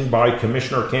questioning by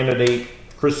Commissioner candidate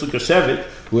Chris Lukasiewicz,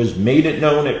 who has made it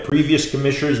known at previous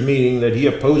commissioners' meeting that he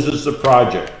opposes the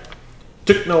project,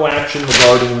 took no action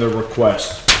regarding the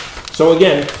request. So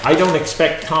again, I don't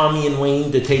expect Tommy and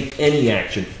Wayne to take any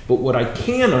action, but what I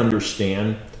can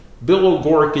understand, Bill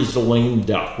O'Rourke is the lame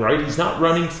duck, right? He's not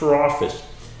running for office.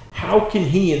 How can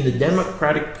he in the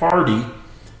Democratic Party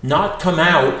not come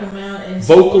out and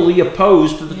vocally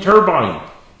opposed to the turbine?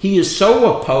 He is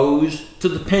so opposed to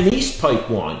the Penn East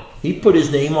pipeline. He put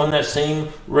his name on that same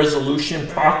resolution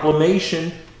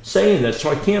proclamation saying that. So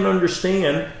I can't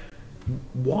understand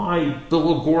why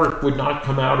Bill O'Rourke would not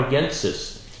come out against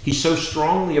this. He's so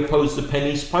strongly opposed to Penn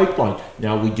East pipeline.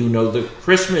 Now we do know the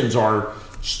Chrismans are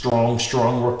strong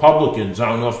Republicans. I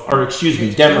don't know if, or excuse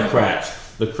me,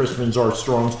 Democrats. The Chrismans are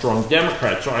strong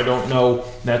Democrats. So I don't know.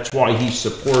 That's why he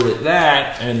supported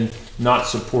that and not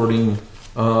supporting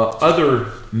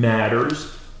other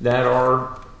matters that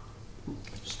are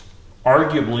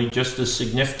arguably just as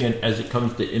significant as it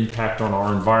comes to impact on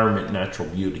our environment and natural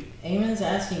beauty. Eamon's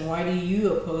asking, why do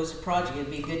you oppose the project? It'd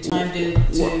be a good time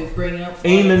to bring up.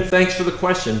 Eamon, thanks for the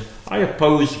question. I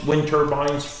oppose wind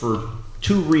turbines for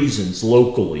two reasons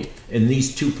locally in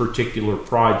these two particular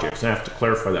projects. I have to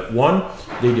clarify that. One,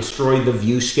 they destroy the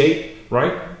viewscape,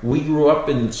 right? We grew up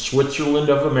in Switzerland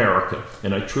of America,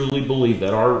 and I truly believe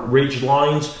that our ridge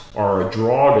lines are a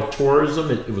draw to tourism.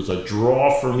 It was a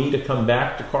draw for me to come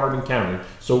back to Carbon County.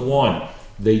 So one,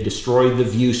 they destroy the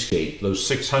viewscape, those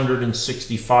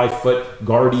 665-foot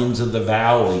guardians of the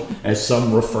valley, as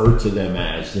some refer to them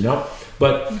as, you know?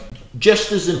 But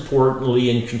just as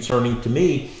importantly and concerning to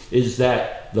me is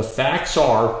that the facts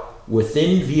are,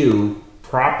 within view,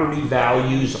 property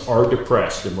values are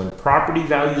depressed. And when property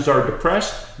values are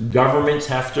depressed, governments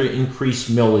have to increase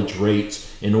millage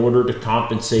rates in order to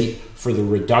compensate for the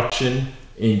reduction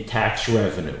in tax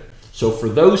revenue. So for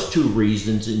those two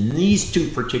reasons, in these two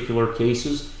particular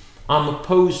cases, I'm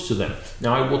opposed to them.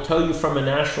 Now, I will tell you from a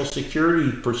national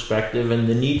security perspective and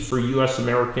the need for U.S. or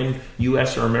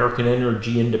American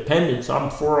energy independence, I'm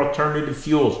for alternative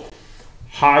fuels.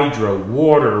 Hydro,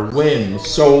 water, wind,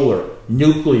 solar,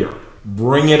 nuclear,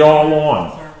 bring it all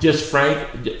on. Just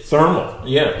thermal,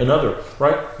 yeah, another,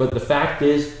 right? But the fact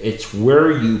is, it's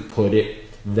where you put it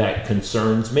that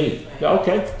concerns me.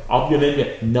 Okay, I'll get into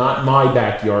it. Not my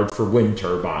backyard for wind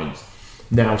turbines.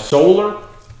 Now, solar,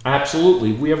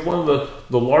 absolutely. We have one of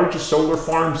the largest solar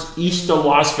farms east of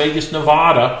Las Vegas,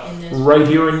 Nevada, right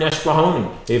here in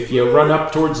Nesquehoning. If you run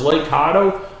up towards Lake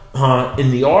Hado,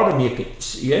 in the autumn, you can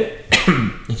see it.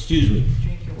 Excuse me.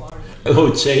 Drink your water. I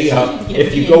would say,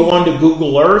 if you go onto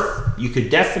Google Earth, you could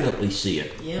definitely see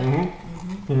it. Yeah.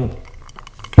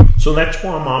 So that's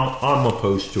why I'm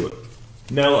opposed to it.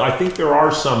 Now, I think there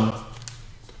are some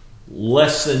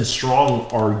less than strong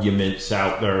arguments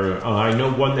out there. I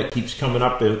know one that keeps coming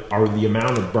up are the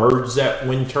amount of birds that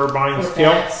wind turbines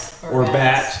kill. Or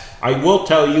bats. I will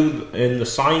tell you, and the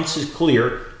science is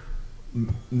clear,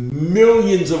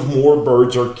 millions of more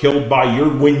birds are killed by your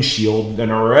windshield than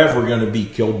are ever going to be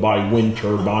killed by wind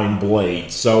turbine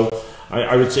blades. So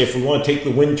I would say if we want to take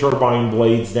the wind turbine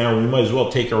blades down, we might as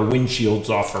well take our windshields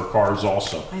off our cars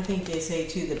also. I think they say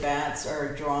too the bats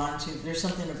are drawn to, there's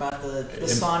something about the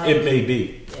sonic. It may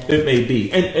be. Yeah. It may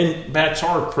be. And bats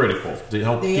are critical to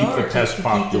help keep the pest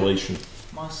population.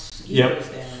 Mosquitoes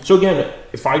down. So again,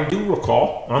 if I do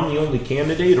recall, I'm the only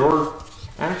candidate or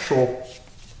actual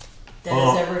that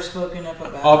has ever spoken up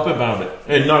about it.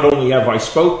 And not only have I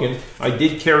spoken, I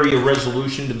did carry a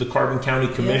resolution to the Carbon County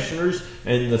Commissioners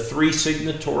and the 3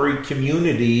 signatory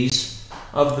communities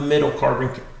of the Middle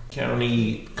Carbon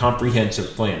County Comprehensive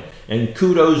Plan. And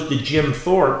kudos to Jim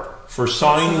Thorpe for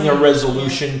signing a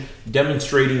resolution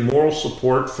demonstrating moral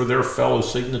support for their fellow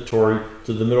signatory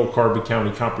to the Middle Carbon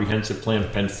County Comprehensive Plan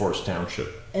of Penn Forest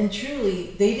Township. And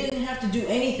truly, they didn't have to do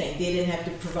anything. They didn't have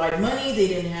to provide money. They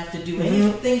didn't have to do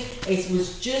anything. It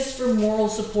was just for moral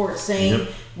support, saying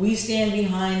we stand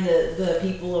behind the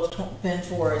people of Penn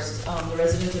Forest, the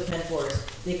residents of Penn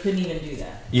Forest. They couldn't even do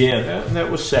that. Yeah,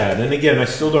 that was sad. And again, I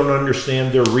still don't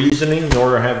understand their reasoning,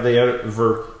 nor have they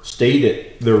ever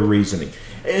stated their reasoning.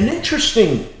 An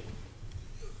interesting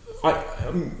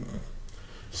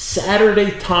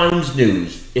Saturday Times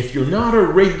News. If you're not a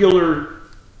regular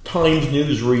Times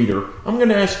News reader, I'm going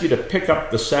to ask you to pick up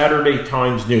the Saturday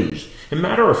Times News. As a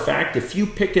matter of fact, if you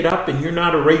pick it up and you're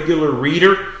not a regular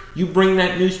reader, you bring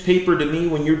that newspaper to me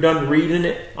when you're done reading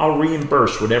it, I'll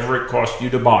reimburse whatever it cost you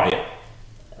to buy it.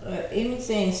 Amy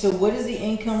saying, so what is the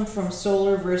income from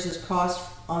solar versus cost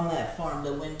on that farm,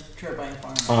 the wind turbine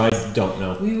farm? I don't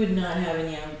know. We would not have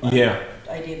any Yeah.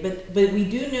 idea, but we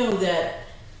do know that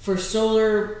for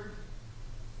solar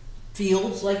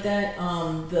fields like that,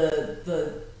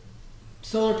 the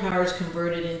solar power is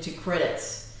converted into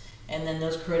credits, and then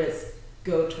those credits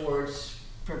go towards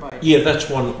providing. Yeah, that's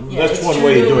one. Yeah, that's it's one turned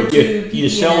way to do over it. to You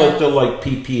sell it PPL. to like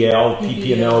PPL.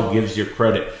 PPL gives you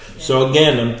credit. Yeah. So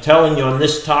again, I'm telling you on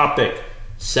this topic,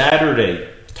 Saturday,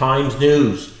 Times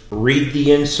News, read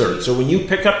the insert. So when you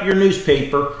pick up your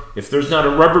newspaper, if there's not a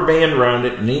rubber band around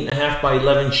it, an 8.5 by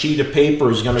 11 sheet of paper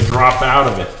is going to drop out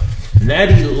of it. And that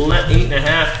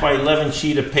 8.5 by 11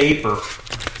 sheet of paper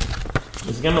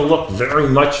is going to look very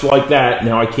much like that.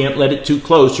 Now I can't let it too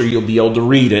close or you'll be able to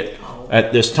read it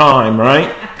at this time, right?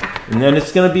 And then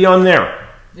it's going to be on there.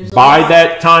 There's a Buy lot.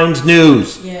 that Times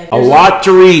News. Yeah, a there's lot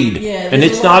to read. Yeah, and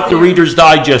there's it's a lot not the there. Reader's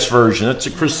Digest version. That's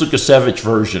the Chris Lukasevich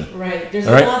version. Right. There's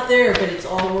All a right. lot there, but it's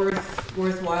all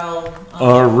worthwhile.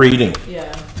 Reading.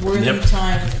 Yeah, worthy Yep.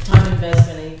 time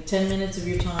investment. 10 minutes of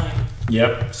your time.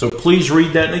 Yep. So please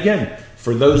read that. And again,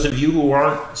 for those of you who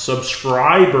aren't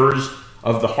subscribers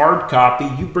of the hard copy,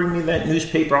 you bring me that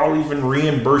newspaper. I'll even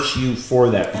reimburse you for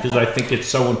that because I think it's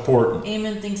so important.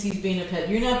 Eamon thinks he's being a pest.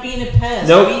 You're not being a pest.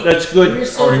 Nope, that's good. We're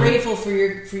so Or- grateful for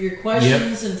your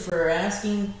questions and for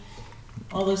asking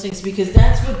all those things, because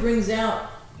that's what brings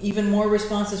out even more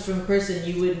responses from Chris than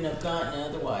you wouldn't have gotten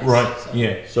otherwise. Right. So,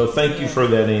 Yeah. So thank you Yeah. for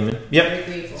that, Eamon. Yep. Very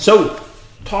grateful. So,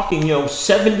 talking,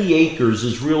 70 acres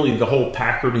is really the whole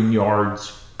Packard and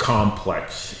Yards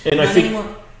complex, and I Not think anymore.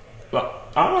 well,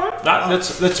 all right,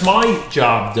 that's my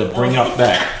job to bring up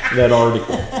that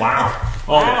article. Wow.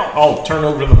 Wow. I'll turn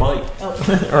over the mic.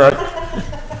 Oh. All right.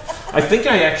 I think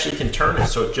I actually can turn it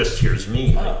so it just hears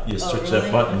me. You search really?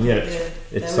 that button. Yeah, Good.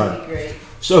 it's That would be great.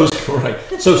 So right.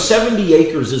 So 70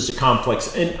 acres is a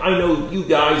complex, and I know you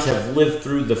guys have lived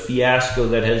through the fiasco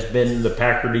that has been the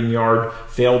Packard and Yard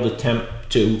failed attempt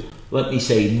to, let me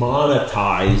say,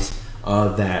 monetize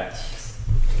that.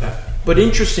 But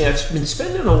interesting, I've been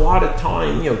spending a lot of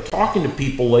time, talking to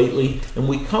people lately, and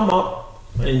we come up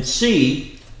and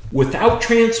see, without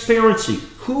transparency,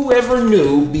 whoever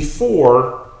knew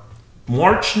before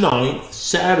March 9th,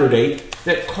 Saturday,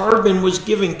 that Carbon was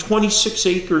giving 26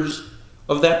 acres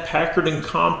of that Packard and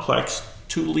complex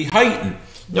to Lehighton.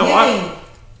 Now,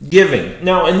 giving.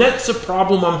 Now, and that's the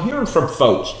problem I'm hearing from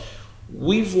folks.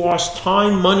 We've lost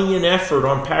time, money, and effort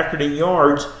on Packard and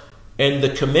Yards, and the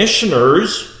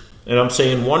commissioners, and I'm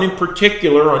saying one in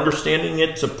particular, understanding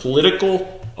it's a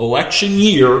political election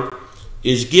year,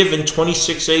 is given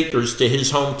 26 acres to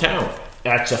his hometown.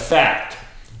 That's a fact.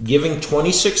 Giving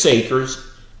 26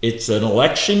 acres, it's an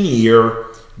election year,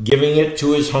 giving it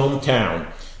to his hometown.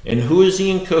 And who is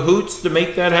he in cahoots to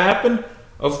make that happen?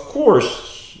 Of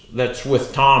course, that's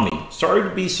with Tommy. Sorry to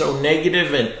be so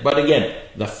negative, but again,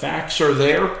 the facts are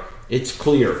there. It's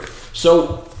clear.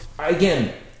 So,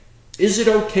 again, is it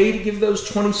okay to give those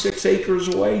 26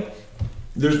 acres away?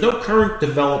 There's no current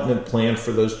development plan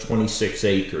for those 26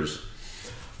 acres.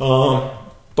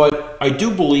 But I do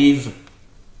believe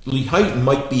Lehighton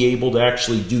might be able to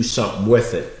actually do something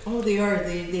with it. Oh, they are.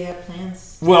 They have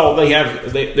plans. Well,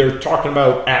 they're talking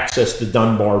about access to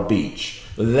Dunbar Beach.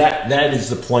 That is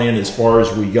the plan as far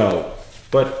as we go.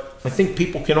 But I think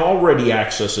people can already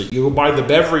access it. You go by the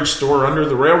beverage store under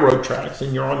the railroad tracks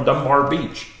and you're on Dunbar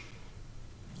Beach.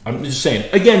 I'm just saying.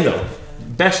 Again, though,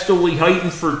 best to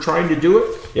Lehighton for trying to do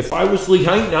it. If I was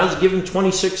Lehighton, I was given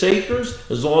 26 acres,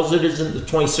 as long as it isn't the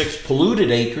 26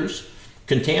 polluted acres,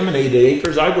 contaminated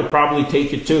acres, I would probably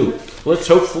take it too. Let's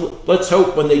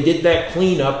hope when they did that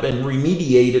cleanup and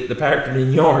remediated the Packard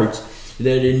and Yards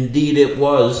that indeed it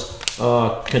was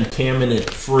contaminant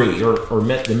free or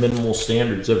met the minimal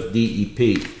standards of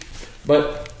DEP.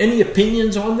 But any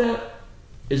opinions on that?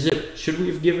 Should we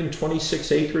have given 26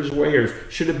 acres away,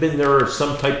 or should have been there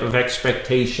some type of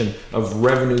expectation of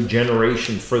revenue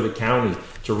generation for the county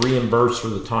to reimburse for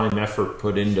the time, effort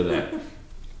put into that?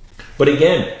 But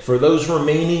again, for those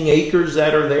remaining acres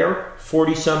that are there,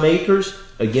 40-some acres,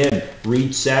 again,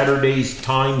 read Saturday's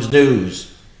Times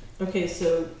News. Okay,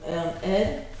 so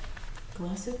Ed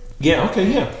Glassett? Yeah,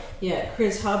 okay, yeah. Yeah,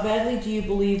 Chris, how badly do you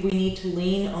believe we need to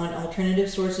lean on alternative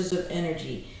sources of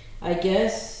energy? I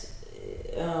guess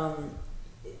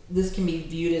this can be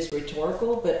viewed as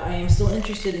rhetorical, but I am still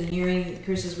interested in hearing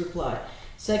Chris's reply.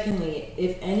 Secondly,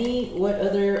 if any, what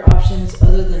other options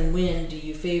other than wind do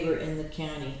you favor in the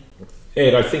county?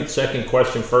 Ed, I think second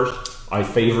question first. I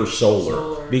favor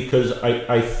solar. Because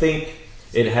I think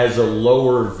it has a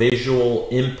lower visual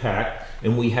impact,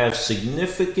 and we have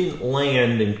significant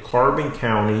land in Carbon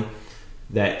County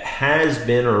that has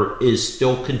been or is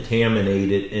still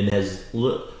contaminated and has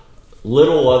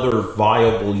little other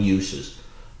viable uses.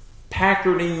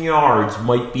 Packard and Yards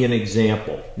might be an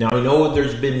example. Now I know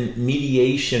there's been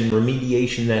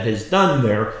remediation that has done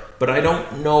there, but I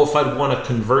don't know if I'd want to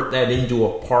convert that into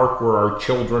a park where our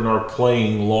children are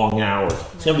playing long hours.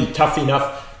 It's going to be tough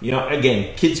enough. You know,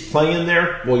 again, kids playing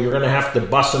there, well, you're going to have to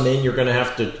bus them in, you're going to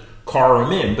have to car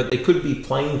them in, but they could be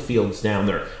playing fields down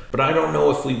there. But I don't know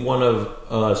if we want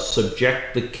to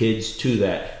subject the kids to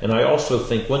that. And I also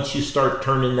think once you start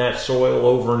turning that soil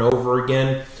over and over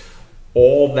again,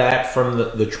 all that from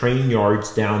the train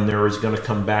yards down there is going to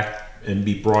come back and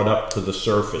be brought up to the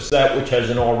surface. That which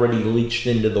hasn't already leached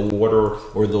into the water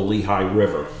or the Lehigh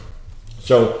River.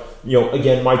 So, you know,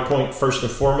 again, my point first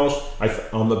and foremost,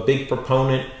 I'm a big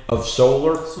proponent of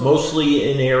solar, mostly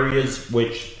in areas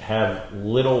which have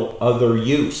little other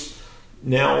use.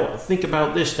 Now, think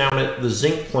about this down at the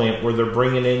zinc plant where they're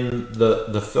bringing in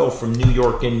the fill from New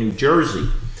York and New Jersey.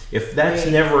 If that's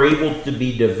never able to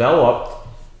be developed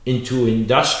into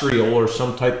industrial or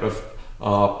some type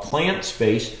of plant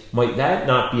space, might that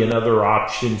not be another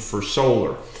option for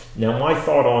solar? Now, my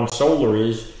thought on solar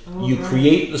is you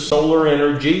create the solar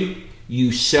energy,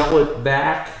 you sell it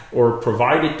back or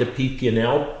provide it to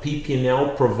PP&L. PP&L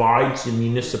provides the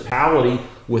municipality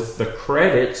with the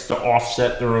credits to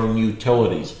offset their own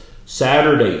utilities.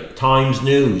 Saturday, Times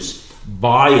News,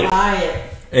 buy it. Buy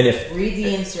it. And if read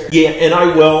the insert. Yeah, and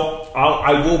I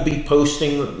will be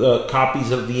posting the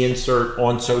copies of the insert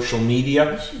on social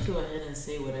media. You should go ahead and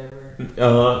say whatever.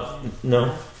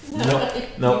 No,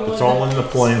 it's all in the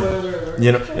plan. Spoiler alert.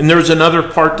 You know, and there's another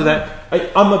part to that.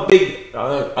 I'm a big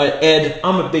Ed.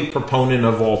 I'm a big proponent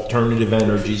of alternative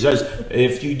energies. As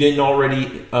if you didn't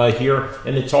already hear,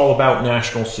 and it's all about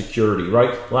national security,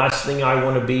 right? Last thing I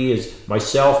want to be is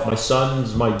myself, my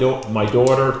sons, my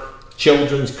daughter,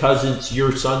 children's cousins,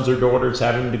 your sons or daughters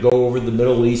having to go over the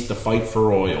Middle East to fight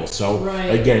for oil. So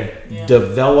again,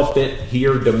 develop it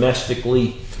here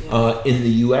domestically in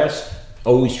the U.S.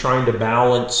 Always trying to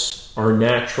balance our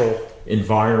natural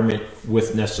environment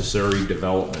with necessary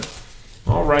development.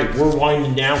 All right, we're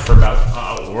winding down for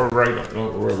about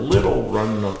we're a little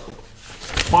running up.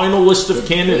 Final list of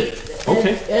candidates.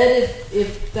 Okay. Ed,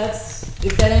 if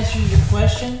that answers your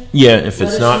question, if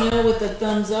it's not, let us know with the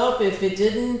thumbs up. If it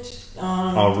didn't,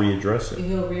 I'll readdress it.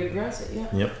 He'll readdress it. Yeah.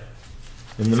 Yep.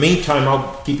 In the meantime,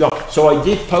 I'll keep going. So I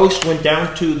did post, went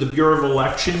down to the Bureau of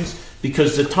Elections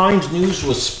because the Times News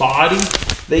was spotty.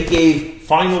 They gave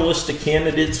final list of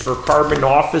candidates for carbon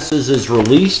offices is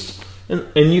released.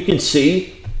 And you can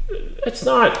see it's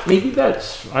not, maybe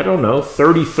that's, I don't know,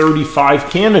 30, 35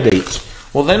 candidates.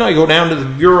 Well, then I go down to the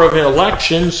Bureau of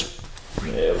Elections.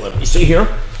 Let me see here.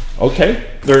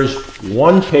 Okay, there's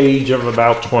one page of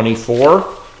about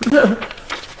 24.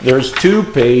 There's 2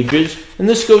 pages, and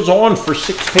this goes on for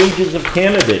 6 pages of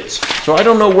candidates. So I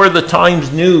don't know where the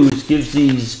Times News gives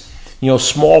these,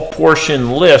 small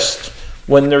portion list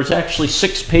when there's actually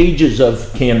 6 pages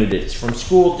of candidates from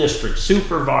school districts,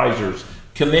 supervisors,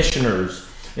 commissioners,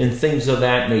 and things of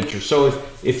that nature. So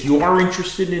if you are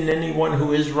interested in anyone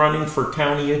who is running for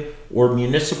county or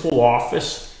municipal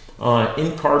office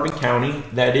in Carbon County,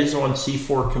 that is on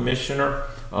C4 Commissioner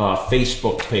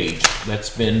Facebook page.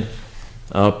 That's been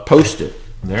posted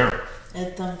there.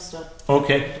 Ed thumbs up.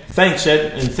 Okay, thanks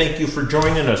Ed, and thank you for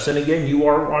joining us. And again, you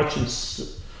are watching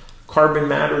Carbon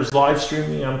Matters live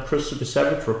streaming. I'm Chris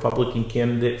Lukasiewicz, Republican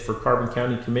candidate for Carbon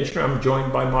County Commissioner. I'm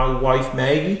joined by my wife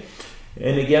Maggie.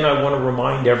 And again, I want to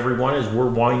remind everyone as we're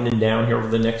winding down here over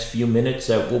the next few minutes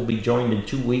that we'll be joined in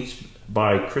 2 weeks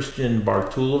by Christian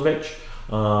Bartulovich,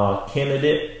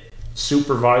 candidate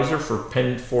supervisor for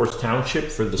Penn Forest Township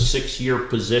for the 6-year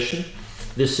position.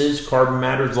 This is Carbon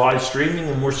Matters live streaming,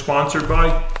 and we're sponsored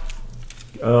by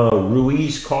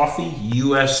Ruiz Coffee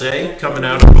USA, coming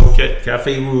out of Boquete,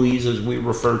 Cafe Ruiz as we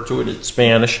refer to it in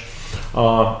Spanish,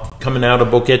 coming out of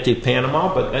Boquete,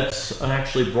 Panama, but that's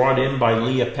actually brought in by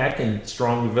Leah Peck in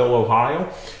Strongville,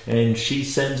 Ohio, and she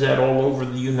sends that all over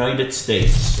the United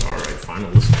States. All right, final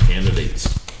list of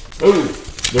candidates. Oh,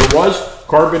 there was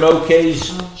Carbon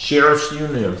OK's Sheriff's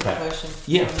Union. Question.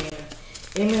 Yeah.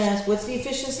 Eamon asked, what's the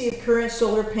efficiency of current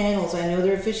solar panels? I know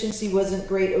their efficiency wasn't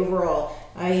great overall,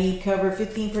 i.e. cover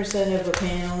 15% of a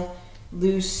panel,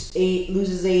 loses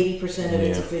 80% of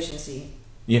its efficiency.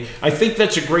 Yeah, I think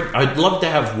that's a great, I'd love to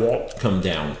have Walt come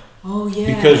down. Oh,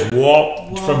 yeah. Because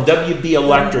Walt from WB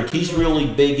Electric, he's really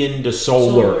big into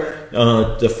solar.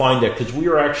 To find that, because we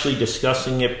were actually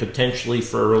discussing it potentially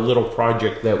for a little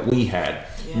project that we had.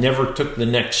 Yeah. Never took the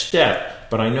next step,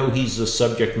 but I know he's a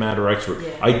subject matter expert.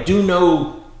 Yeah. I do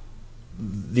know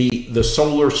the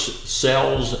solar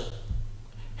cells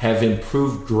have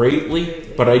improved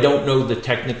greatly, but I don't know the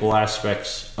technical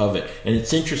aspects of it. And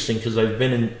it's interesting because I've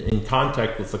been in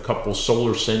contact with a couple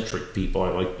solar-centric people, I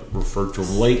like to refer to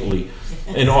them lately,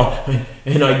 and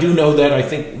I do know that I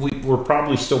think we're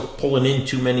probably still pulling in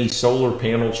too many solar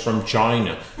panels from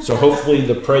China. So hopefully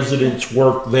the president's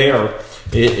work there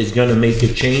is going to make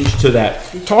a change to that.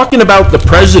 Talking about the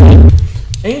president,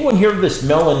 anyone hear of this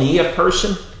Melania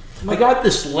person? I got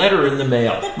this letter in the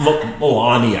mail,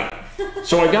 Melania.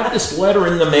 So I got this letter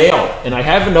in the mail, and I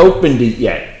haven't opened it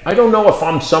yet. I don't know if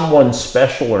I'm someone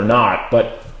special or not,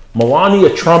 but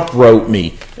Melania Trump wrote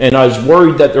me, and I was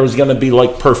worried that there was going to be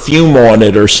like perfume on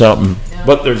it or something,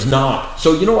 but there's not.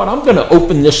 So you know what? I'm going to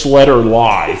open this letter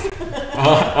live,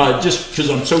 just because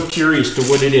I'm so curious to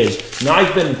what it is. Now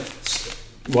I've been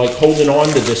like holding on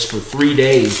to this for 3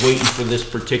 days, waiting for this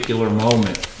particular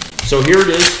moment. So here it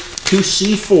is, to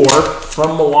C4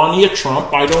 from Melania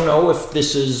Trump. I don't know if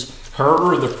this is her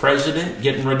or the president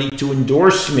getting ready to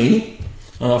endorse me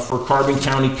for Carbon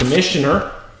County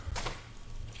Commissioner.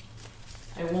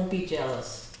 I won't be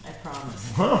jealous, I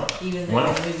promise. Huh. Even though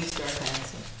I'm a movie star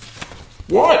fancy.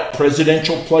 What?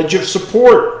 Presidential pledge of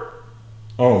support.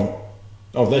 Oh,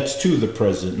 that's to the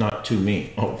president, not to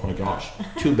me. Oh my gosh,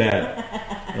 too bad.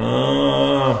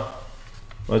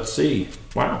 Let's see.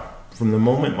 Wow. From the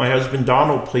moment my husband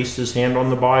Donald placed his hand on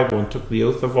the Bible and took the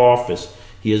oath of office,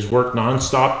 he has worked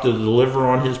nonstop to deliver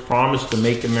on his promise to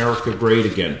make America great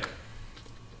again.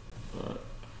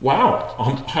 Wow.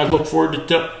 I look forward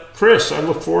to Chris, I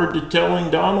look forward to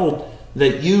telling Donald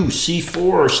that you,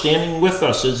 C4, are standing with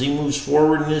us as he moves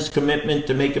forward in his commitment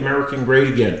to make America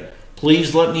great again.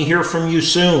 Please let me hear from you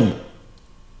soon.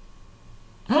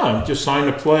 Just sign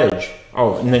a pledge.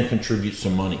 Oh, and then contribute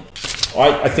some money.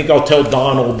 I think I'll tell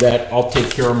Donald that I'll take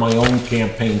care of my own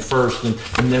campaign first,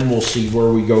 and then we'll see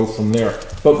where we go from there.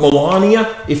 But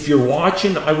Melania, if you're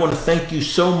watching, I want to thank you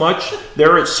so much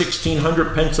there at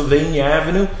 1600 Pennsylvania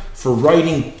Avenue for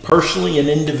writing personally and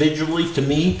individually to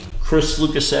me, Chris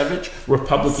Lukasiewicz,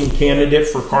 Republican candidate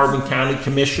for Carbon County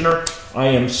Commissioner. I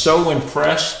am so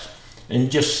impressed and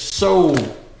just so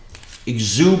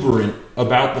exuberant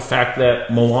about the fact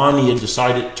that Melania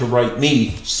decided to write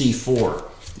me C4.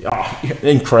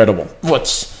 Incredible.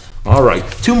 All right,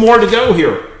 2 more to go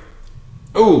here.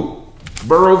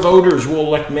 Borough voters will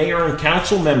elect mayor and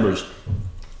council members.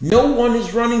 No one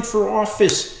is running for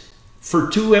office for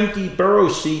 2 empty borough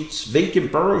seats,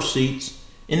 vacant borough seats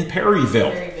in Perryville.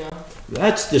 There you go.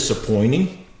 That's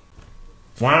disappointing.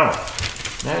 Wow,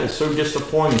 that is so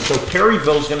disappointing. So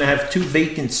Perryville is going to have 2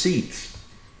 vacant seats.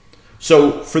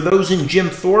 So for those in Jim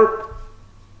Thorpe,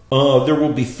 there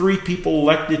will be 3 people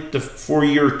elected to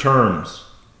 4-year terms.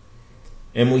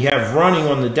 And we have running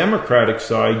on the Democratic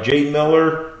side, Jay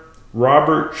Miller,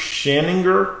 Robert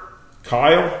Shaninger,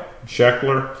 Kyle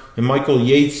Scheckler, and Michael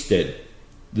Yatested.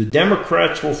 The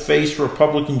Democrats will face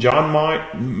Republican John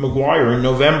McGuire in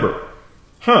November.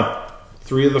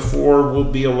 3 of the 4 will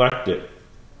be elected.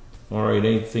 All right,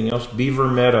 anything else? Beaver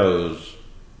Meadows.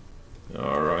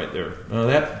 All right, there.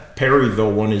 That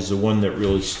Perryville one is the one that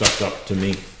really stuck up to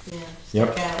me. Yeah,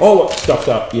 Yep. Stuck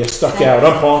up. Yeah, stuck out.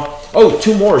 Oh,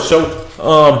 2 more. So,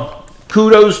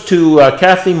 kudos to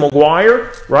Kathy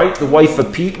McGuire, right? The wife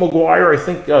of Pete McGuire. I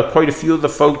think quite a few of the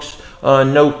folks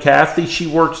know Kathy. She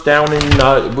works down in,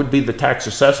 it would be the tax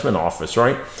assessment office,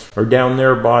 right? Or down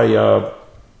there by,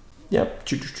 yeah,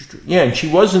 and she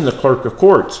was in the clerk of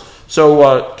courts.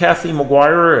 So Kathy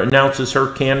McGuire announces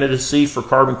her candidacy for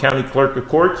Carbon County Clerk of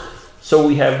Courts. So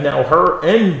we have now her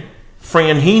and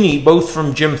Fran Heaney, both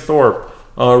from Jim Thorpe,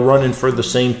 running for the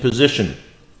same position.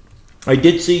 I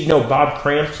did see, Bob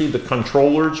Crampsey, the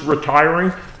controller's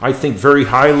retiring. I think very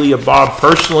highly of Bob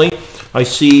personally. I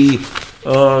see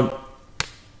Tom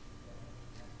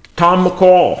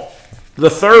McCall, the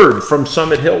third from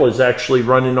Summit Hill, is actually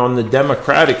running on the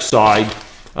Democratic side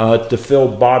to fill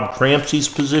Bob Crampsey's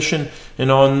position. And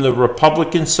on the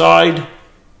Republican side,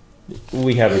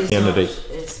 we have a candidate,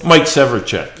 Mike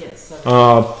Severchek. Yes,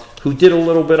 who did a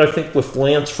little bit, I think, with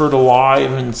Lansford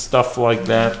Alive and stuff like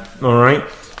that. All right.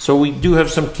 So we do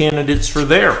have some candidates for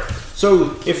there.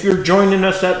 So if you're joining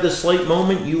us at this late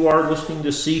moment, you are listening to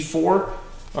C4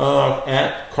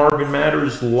 at Carbon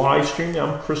Matters live stream.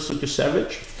 I'm Chris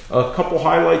Lukasiewicz. A couple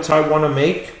highlights I want to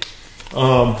make.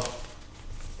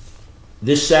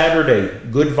 This Saturday,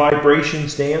 Good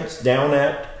Vibrations Dance down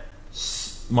at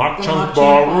Mock Chunk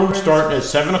Ballroom, starting at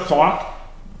 7 o'clock.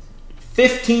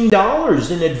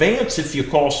 $15 in advance if you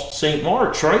call St.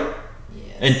 Mark's, right?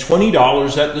 and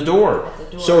 $20 at the door.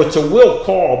 So it's a will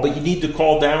call, but you need to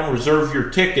call down, reserve your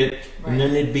ticket, and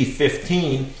then it'd be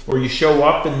 $15, or you show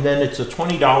up and then it's a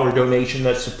 $20 donation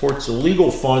that supports a legal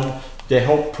fund to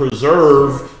help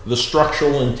preserve the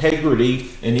structural integrity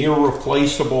and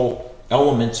irreplaceable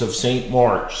elements of St.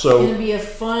 Mark's. It's So going to be a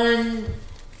fun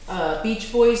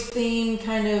Beach Boys theme,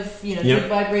 kind of, good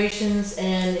vibrations,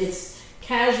 and it's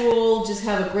casual, just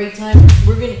have a great time.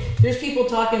 There's people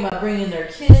talking about bringing their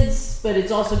kids, but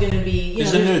it's also going to be,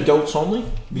 isn't it adults only?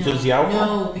 Because of the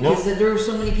alcohol? No, because there were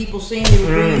so many people saying they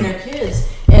were bringing their kids,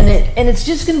 and it's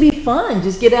just going to be fun.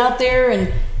 Just get out there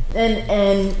and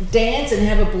dance and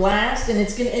have a blast, and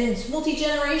it's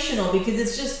multi-generational because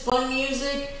it's just fun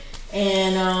music,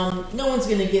 and no one's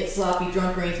going to get sloppy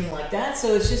drunk or anything like that.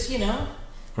 So it's just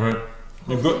Right.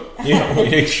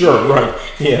 Yeah, sure, right.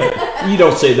 Yeah, you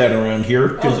don't say that around here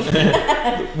because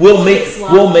we'll make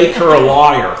her a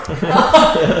liar.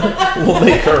 We'll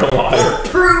make her a liar.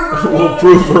 We'll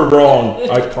prove her wrong.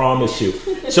 I promise you.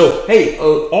 So hey,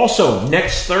 also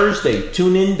next Thursday,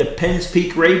 tune in to Penns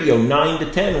Peak Radio 9 to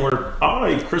 10, where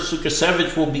I, Chris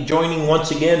Lukasiewicz, will be joining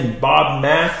once again Bob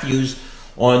Matthews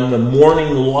on the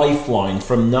Morning Lifeline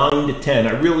from 9 to 10.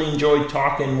 I really enjoyed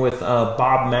talking with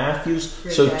Bob Matthews.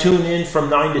 Great so guy. Tune in from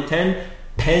 9 to 10,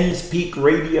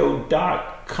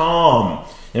 PennsPeakRadio.com.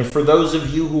 And for those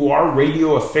of you who are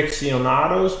radio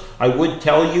aficionados, I would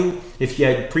tell you, if you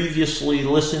had previously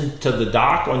listened to the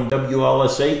doc on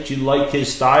WLSH, you like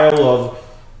his style of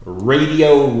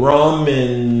radio rum,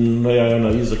 and I don't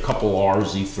know, there's a couple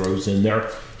R's he throws in there.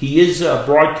 He is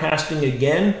broadcasting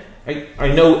again.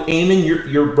 I know Eamon,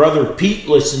 your brother Pete,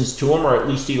 listens to him, or at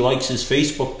least he likes his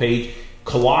Facebook page,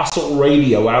 Colossal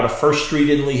Radio out of First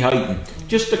Street in Lehighton.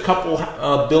 Just a couple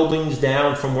buildings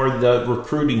down from where the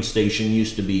recruiting station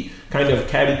used to be, kind of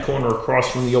catty corner across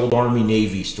from the old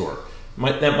Army-Navy store.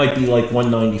 That might be like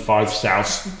 195 South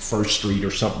First Street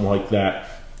or something like that.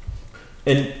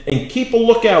 And keep a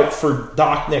lookout for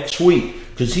Doc next week,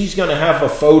 because he's going to have a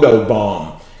photo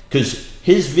bomb, because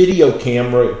his video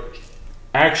camera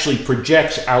actually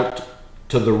projects out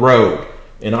to the road.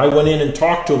 And I went in and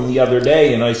talked to him the other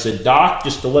day, and I said, Doc,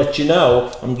 just to let you know,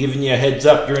 I'm giving you a heads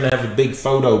up, you're going to have a big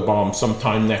photo bomb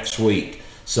sometime next week.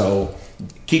 So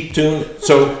keep tuned.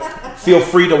 So feel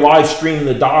free to live stream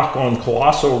the Doc on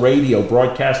Colossal Radio,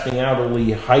 broadcasting out of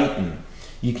Lehighton.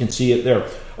 You can see it there.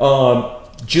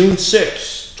 June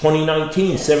 6,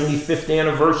 2019, 75th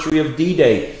anniversary of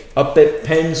D-Day. Up at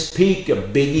Penns Peak, a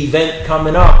big event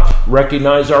coming up.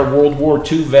 Recognize our World War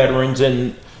II veterans,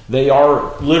 and they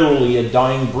are literally a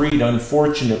dying breed,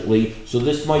 unfortunately. So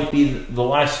this might be the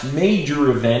last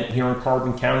major event here in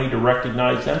Carbon County to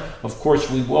recognize them. Of course,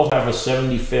 we will have a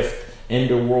 75th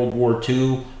end of World War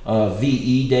II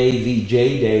VE Day,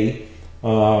 VJ Day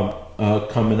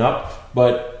coming up.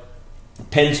 But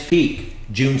Penns Peak,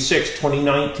 June 6,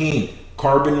 2019.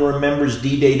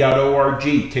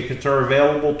 CarbonRemembersDday.org. Tickets are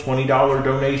available, $20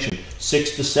 donation.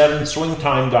 6 to 7 swing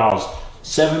time dolls.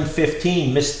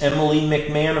 7:15, Miss Emily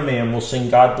McManaman will sing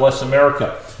God Bless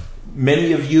America.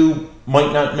 Many of you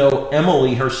might not know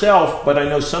Emily herself, but I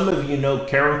know some of you know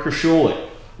Karen Krishulik,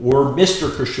 or Mr.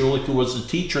 Krishulik, who was a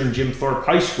teacher in Jim Thorpe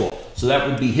High School. So that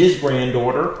would be his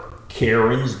granddaughter,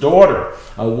 Karen's daughter.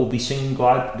 Will be singing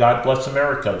God Bless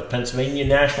America. The Pennsylvania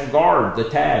National Guard, the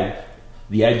TAG.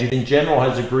 The Adjutant General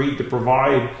has agreed to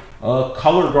provide a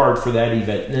color guard for that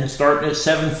event. And then starting at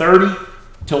 7:30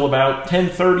 till about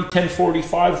 10:30,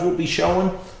 10:45, we'll be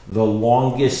showing The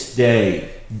Longest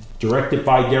Day, directed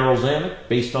by Daryl Zanuck,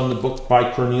 based on the book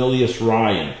by Cornelius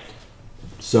Ryan.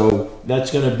 So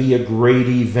that's going to be a great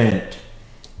event.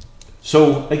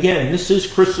 So again, this is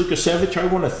Chris Lukasiewicz. I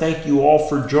want to thank you all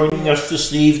for joining us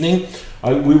this evening.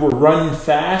 We were running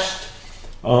fast.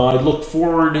 I look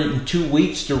forward in 2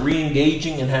 weeks to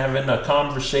re-engaging and having a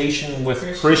conversation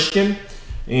with Christian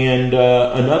and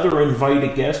another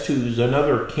invited guest who's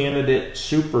another candidate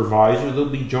supervisor. They'll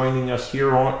be joining us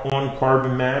here on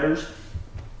Carbon Matters.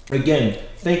 Again,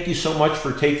 thank you so much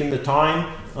for taking the time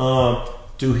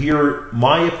to hear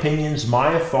my opinions,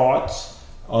 my thoughts,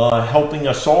 helping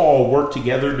us all work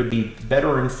together to be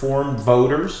better informed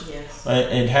voters,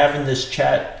 and having this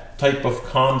chat type of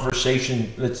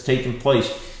conversation that's taking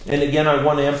place. And again, I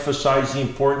want to emphasize the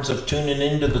importance of tuning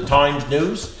into the Times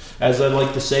News, as I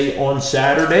like to say, on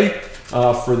Saturday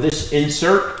for this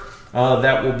insert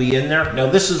that will be in there. Now,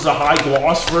 this is a high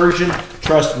gloss version.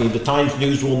 Trust me, the Times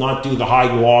News will not do the high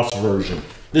gloss version.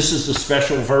 This is the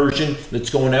special version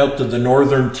that's going out to the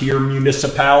northern tier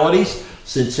municipalities,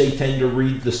 since they tend to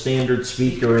read the Standard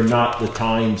Speaker and not the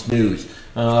Times News.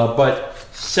 But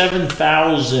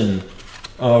 7,000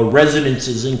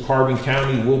 residences in Carbon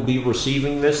County will be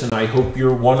receiving this, and I hope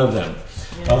you're one of them.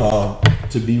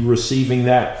 To be receiving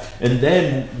that. And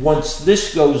then once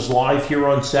this goes live here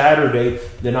on Saturday,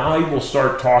 then I will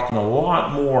start talking a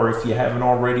lot more, if you haven't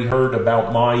already heard,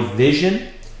 about my vision,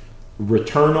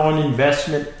 return on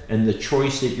investment, and the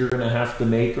choice that you're going to have to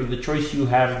make, or the choice you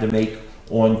have to make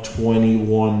on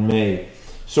 21 May.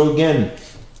 So again,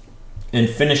 and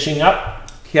finishing up,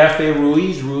 Cafe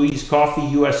Ruiz, Ruiz Coffee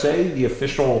USA, the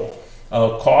official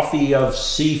coffee of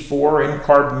C4 and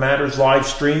Carbon Matters live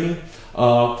streaming.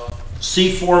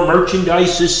 C4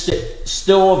 merchandise is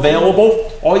still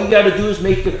available. All you got to do is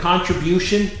make a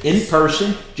contribution in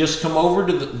person. Just come over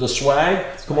to the swag,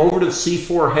 come over to the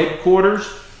C4 headquarters.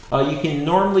 You can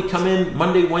normally come in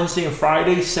Monday, Wednesday, and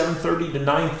Friday, 7:30 to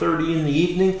 9:30 in the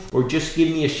evening, or just give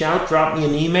me a shout, drop me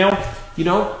an email. You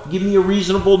know, give me a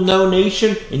reasonable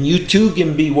donation, and you too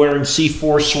can be wearing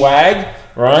C4 swag,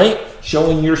 right?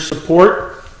 Showing your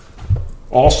support.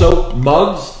 Also,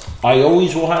 mugs. I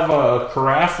always will have a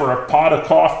carafe or a pot of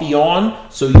coffee on,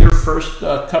 so your first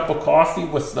cup of coffee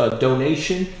with a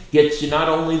donation gets you not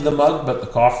only the mug, but the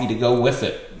coffee to go with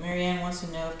it. Marianne wants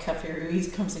to know if Cafe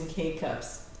Ruiz comes in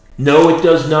K-cups. No, it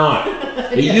does not.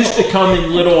 It used to come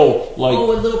in little, like... Oh,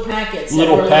 with little packets.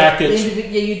 Little packets.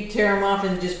 Like, you tear them off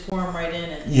and just pour them right in.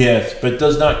 And yes, but it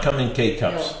does not come in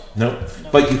K-cups. No. Nope. No.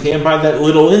 But you can buy that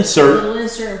little insert. A little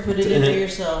insert and put it in for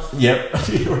yourself. Yep,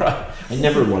 you're right. I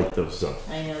never liked those, though.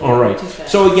 I know. All right.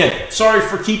 So again, sorry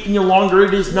for keeping you longer.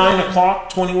 It is 9 o'clock,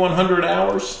 2100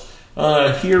 hours,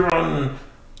 here on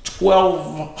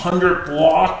 1200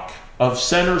 block of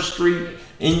Center Street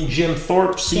in Jim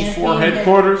Thorpe, C4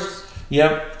 headquarters.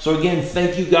 Yep. So again,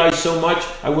 thank you guys so much.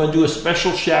 I want to do a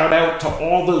special shout out to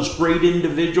all those great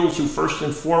individuals who first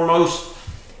and foremost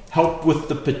helped with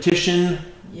the petition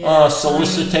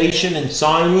solicitation and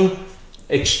signing.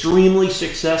 Extremely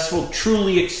successful,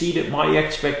 truly exceeded my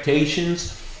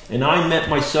expectations. And I met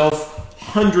myself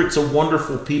hundreds of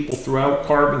wonderful people throughout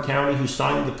Carbon County who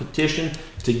signed the petition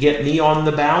to get me on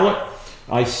the ballot.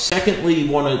 I secondly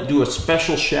want to do a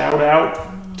special shout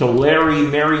out to Larry,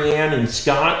 Marianne, and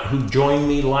Scott, who joined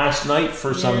me last night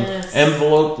for some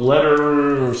envelope,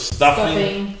 letter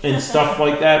stuffing and stuff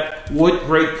like that. What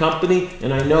great company.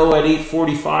 And I know at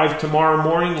 8:45 tomorrow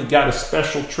morning, you've got a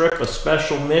special trip, a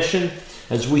special mission,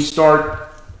 as we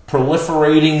start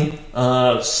proliferating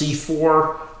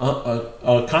C4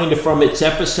 kind of from its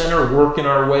epicenter, working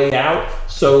our way out.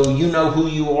 So you know who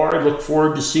you are. I look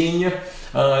forward to seeing you.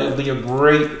 It'll be a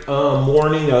great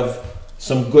morning of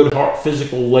some good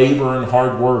physical labor and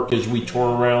hard work as we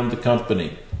tour around the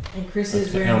company. And Chris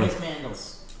is wearing his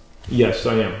mandals. Yes,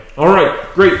 I am. All right,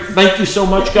 great. Thank you so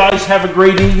much, guys. Have a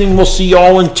great evening. We'll see you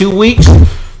all in 2 weeks.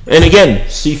 And again,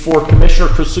 C4 Commissioner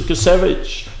Chris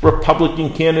Lukasiewicz, Republican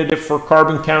candidate for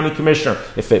Carbon County Commissioner.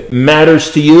 If it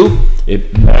matters to you,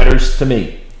 it matters to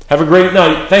me. Have a great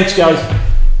night. Thanks, guys.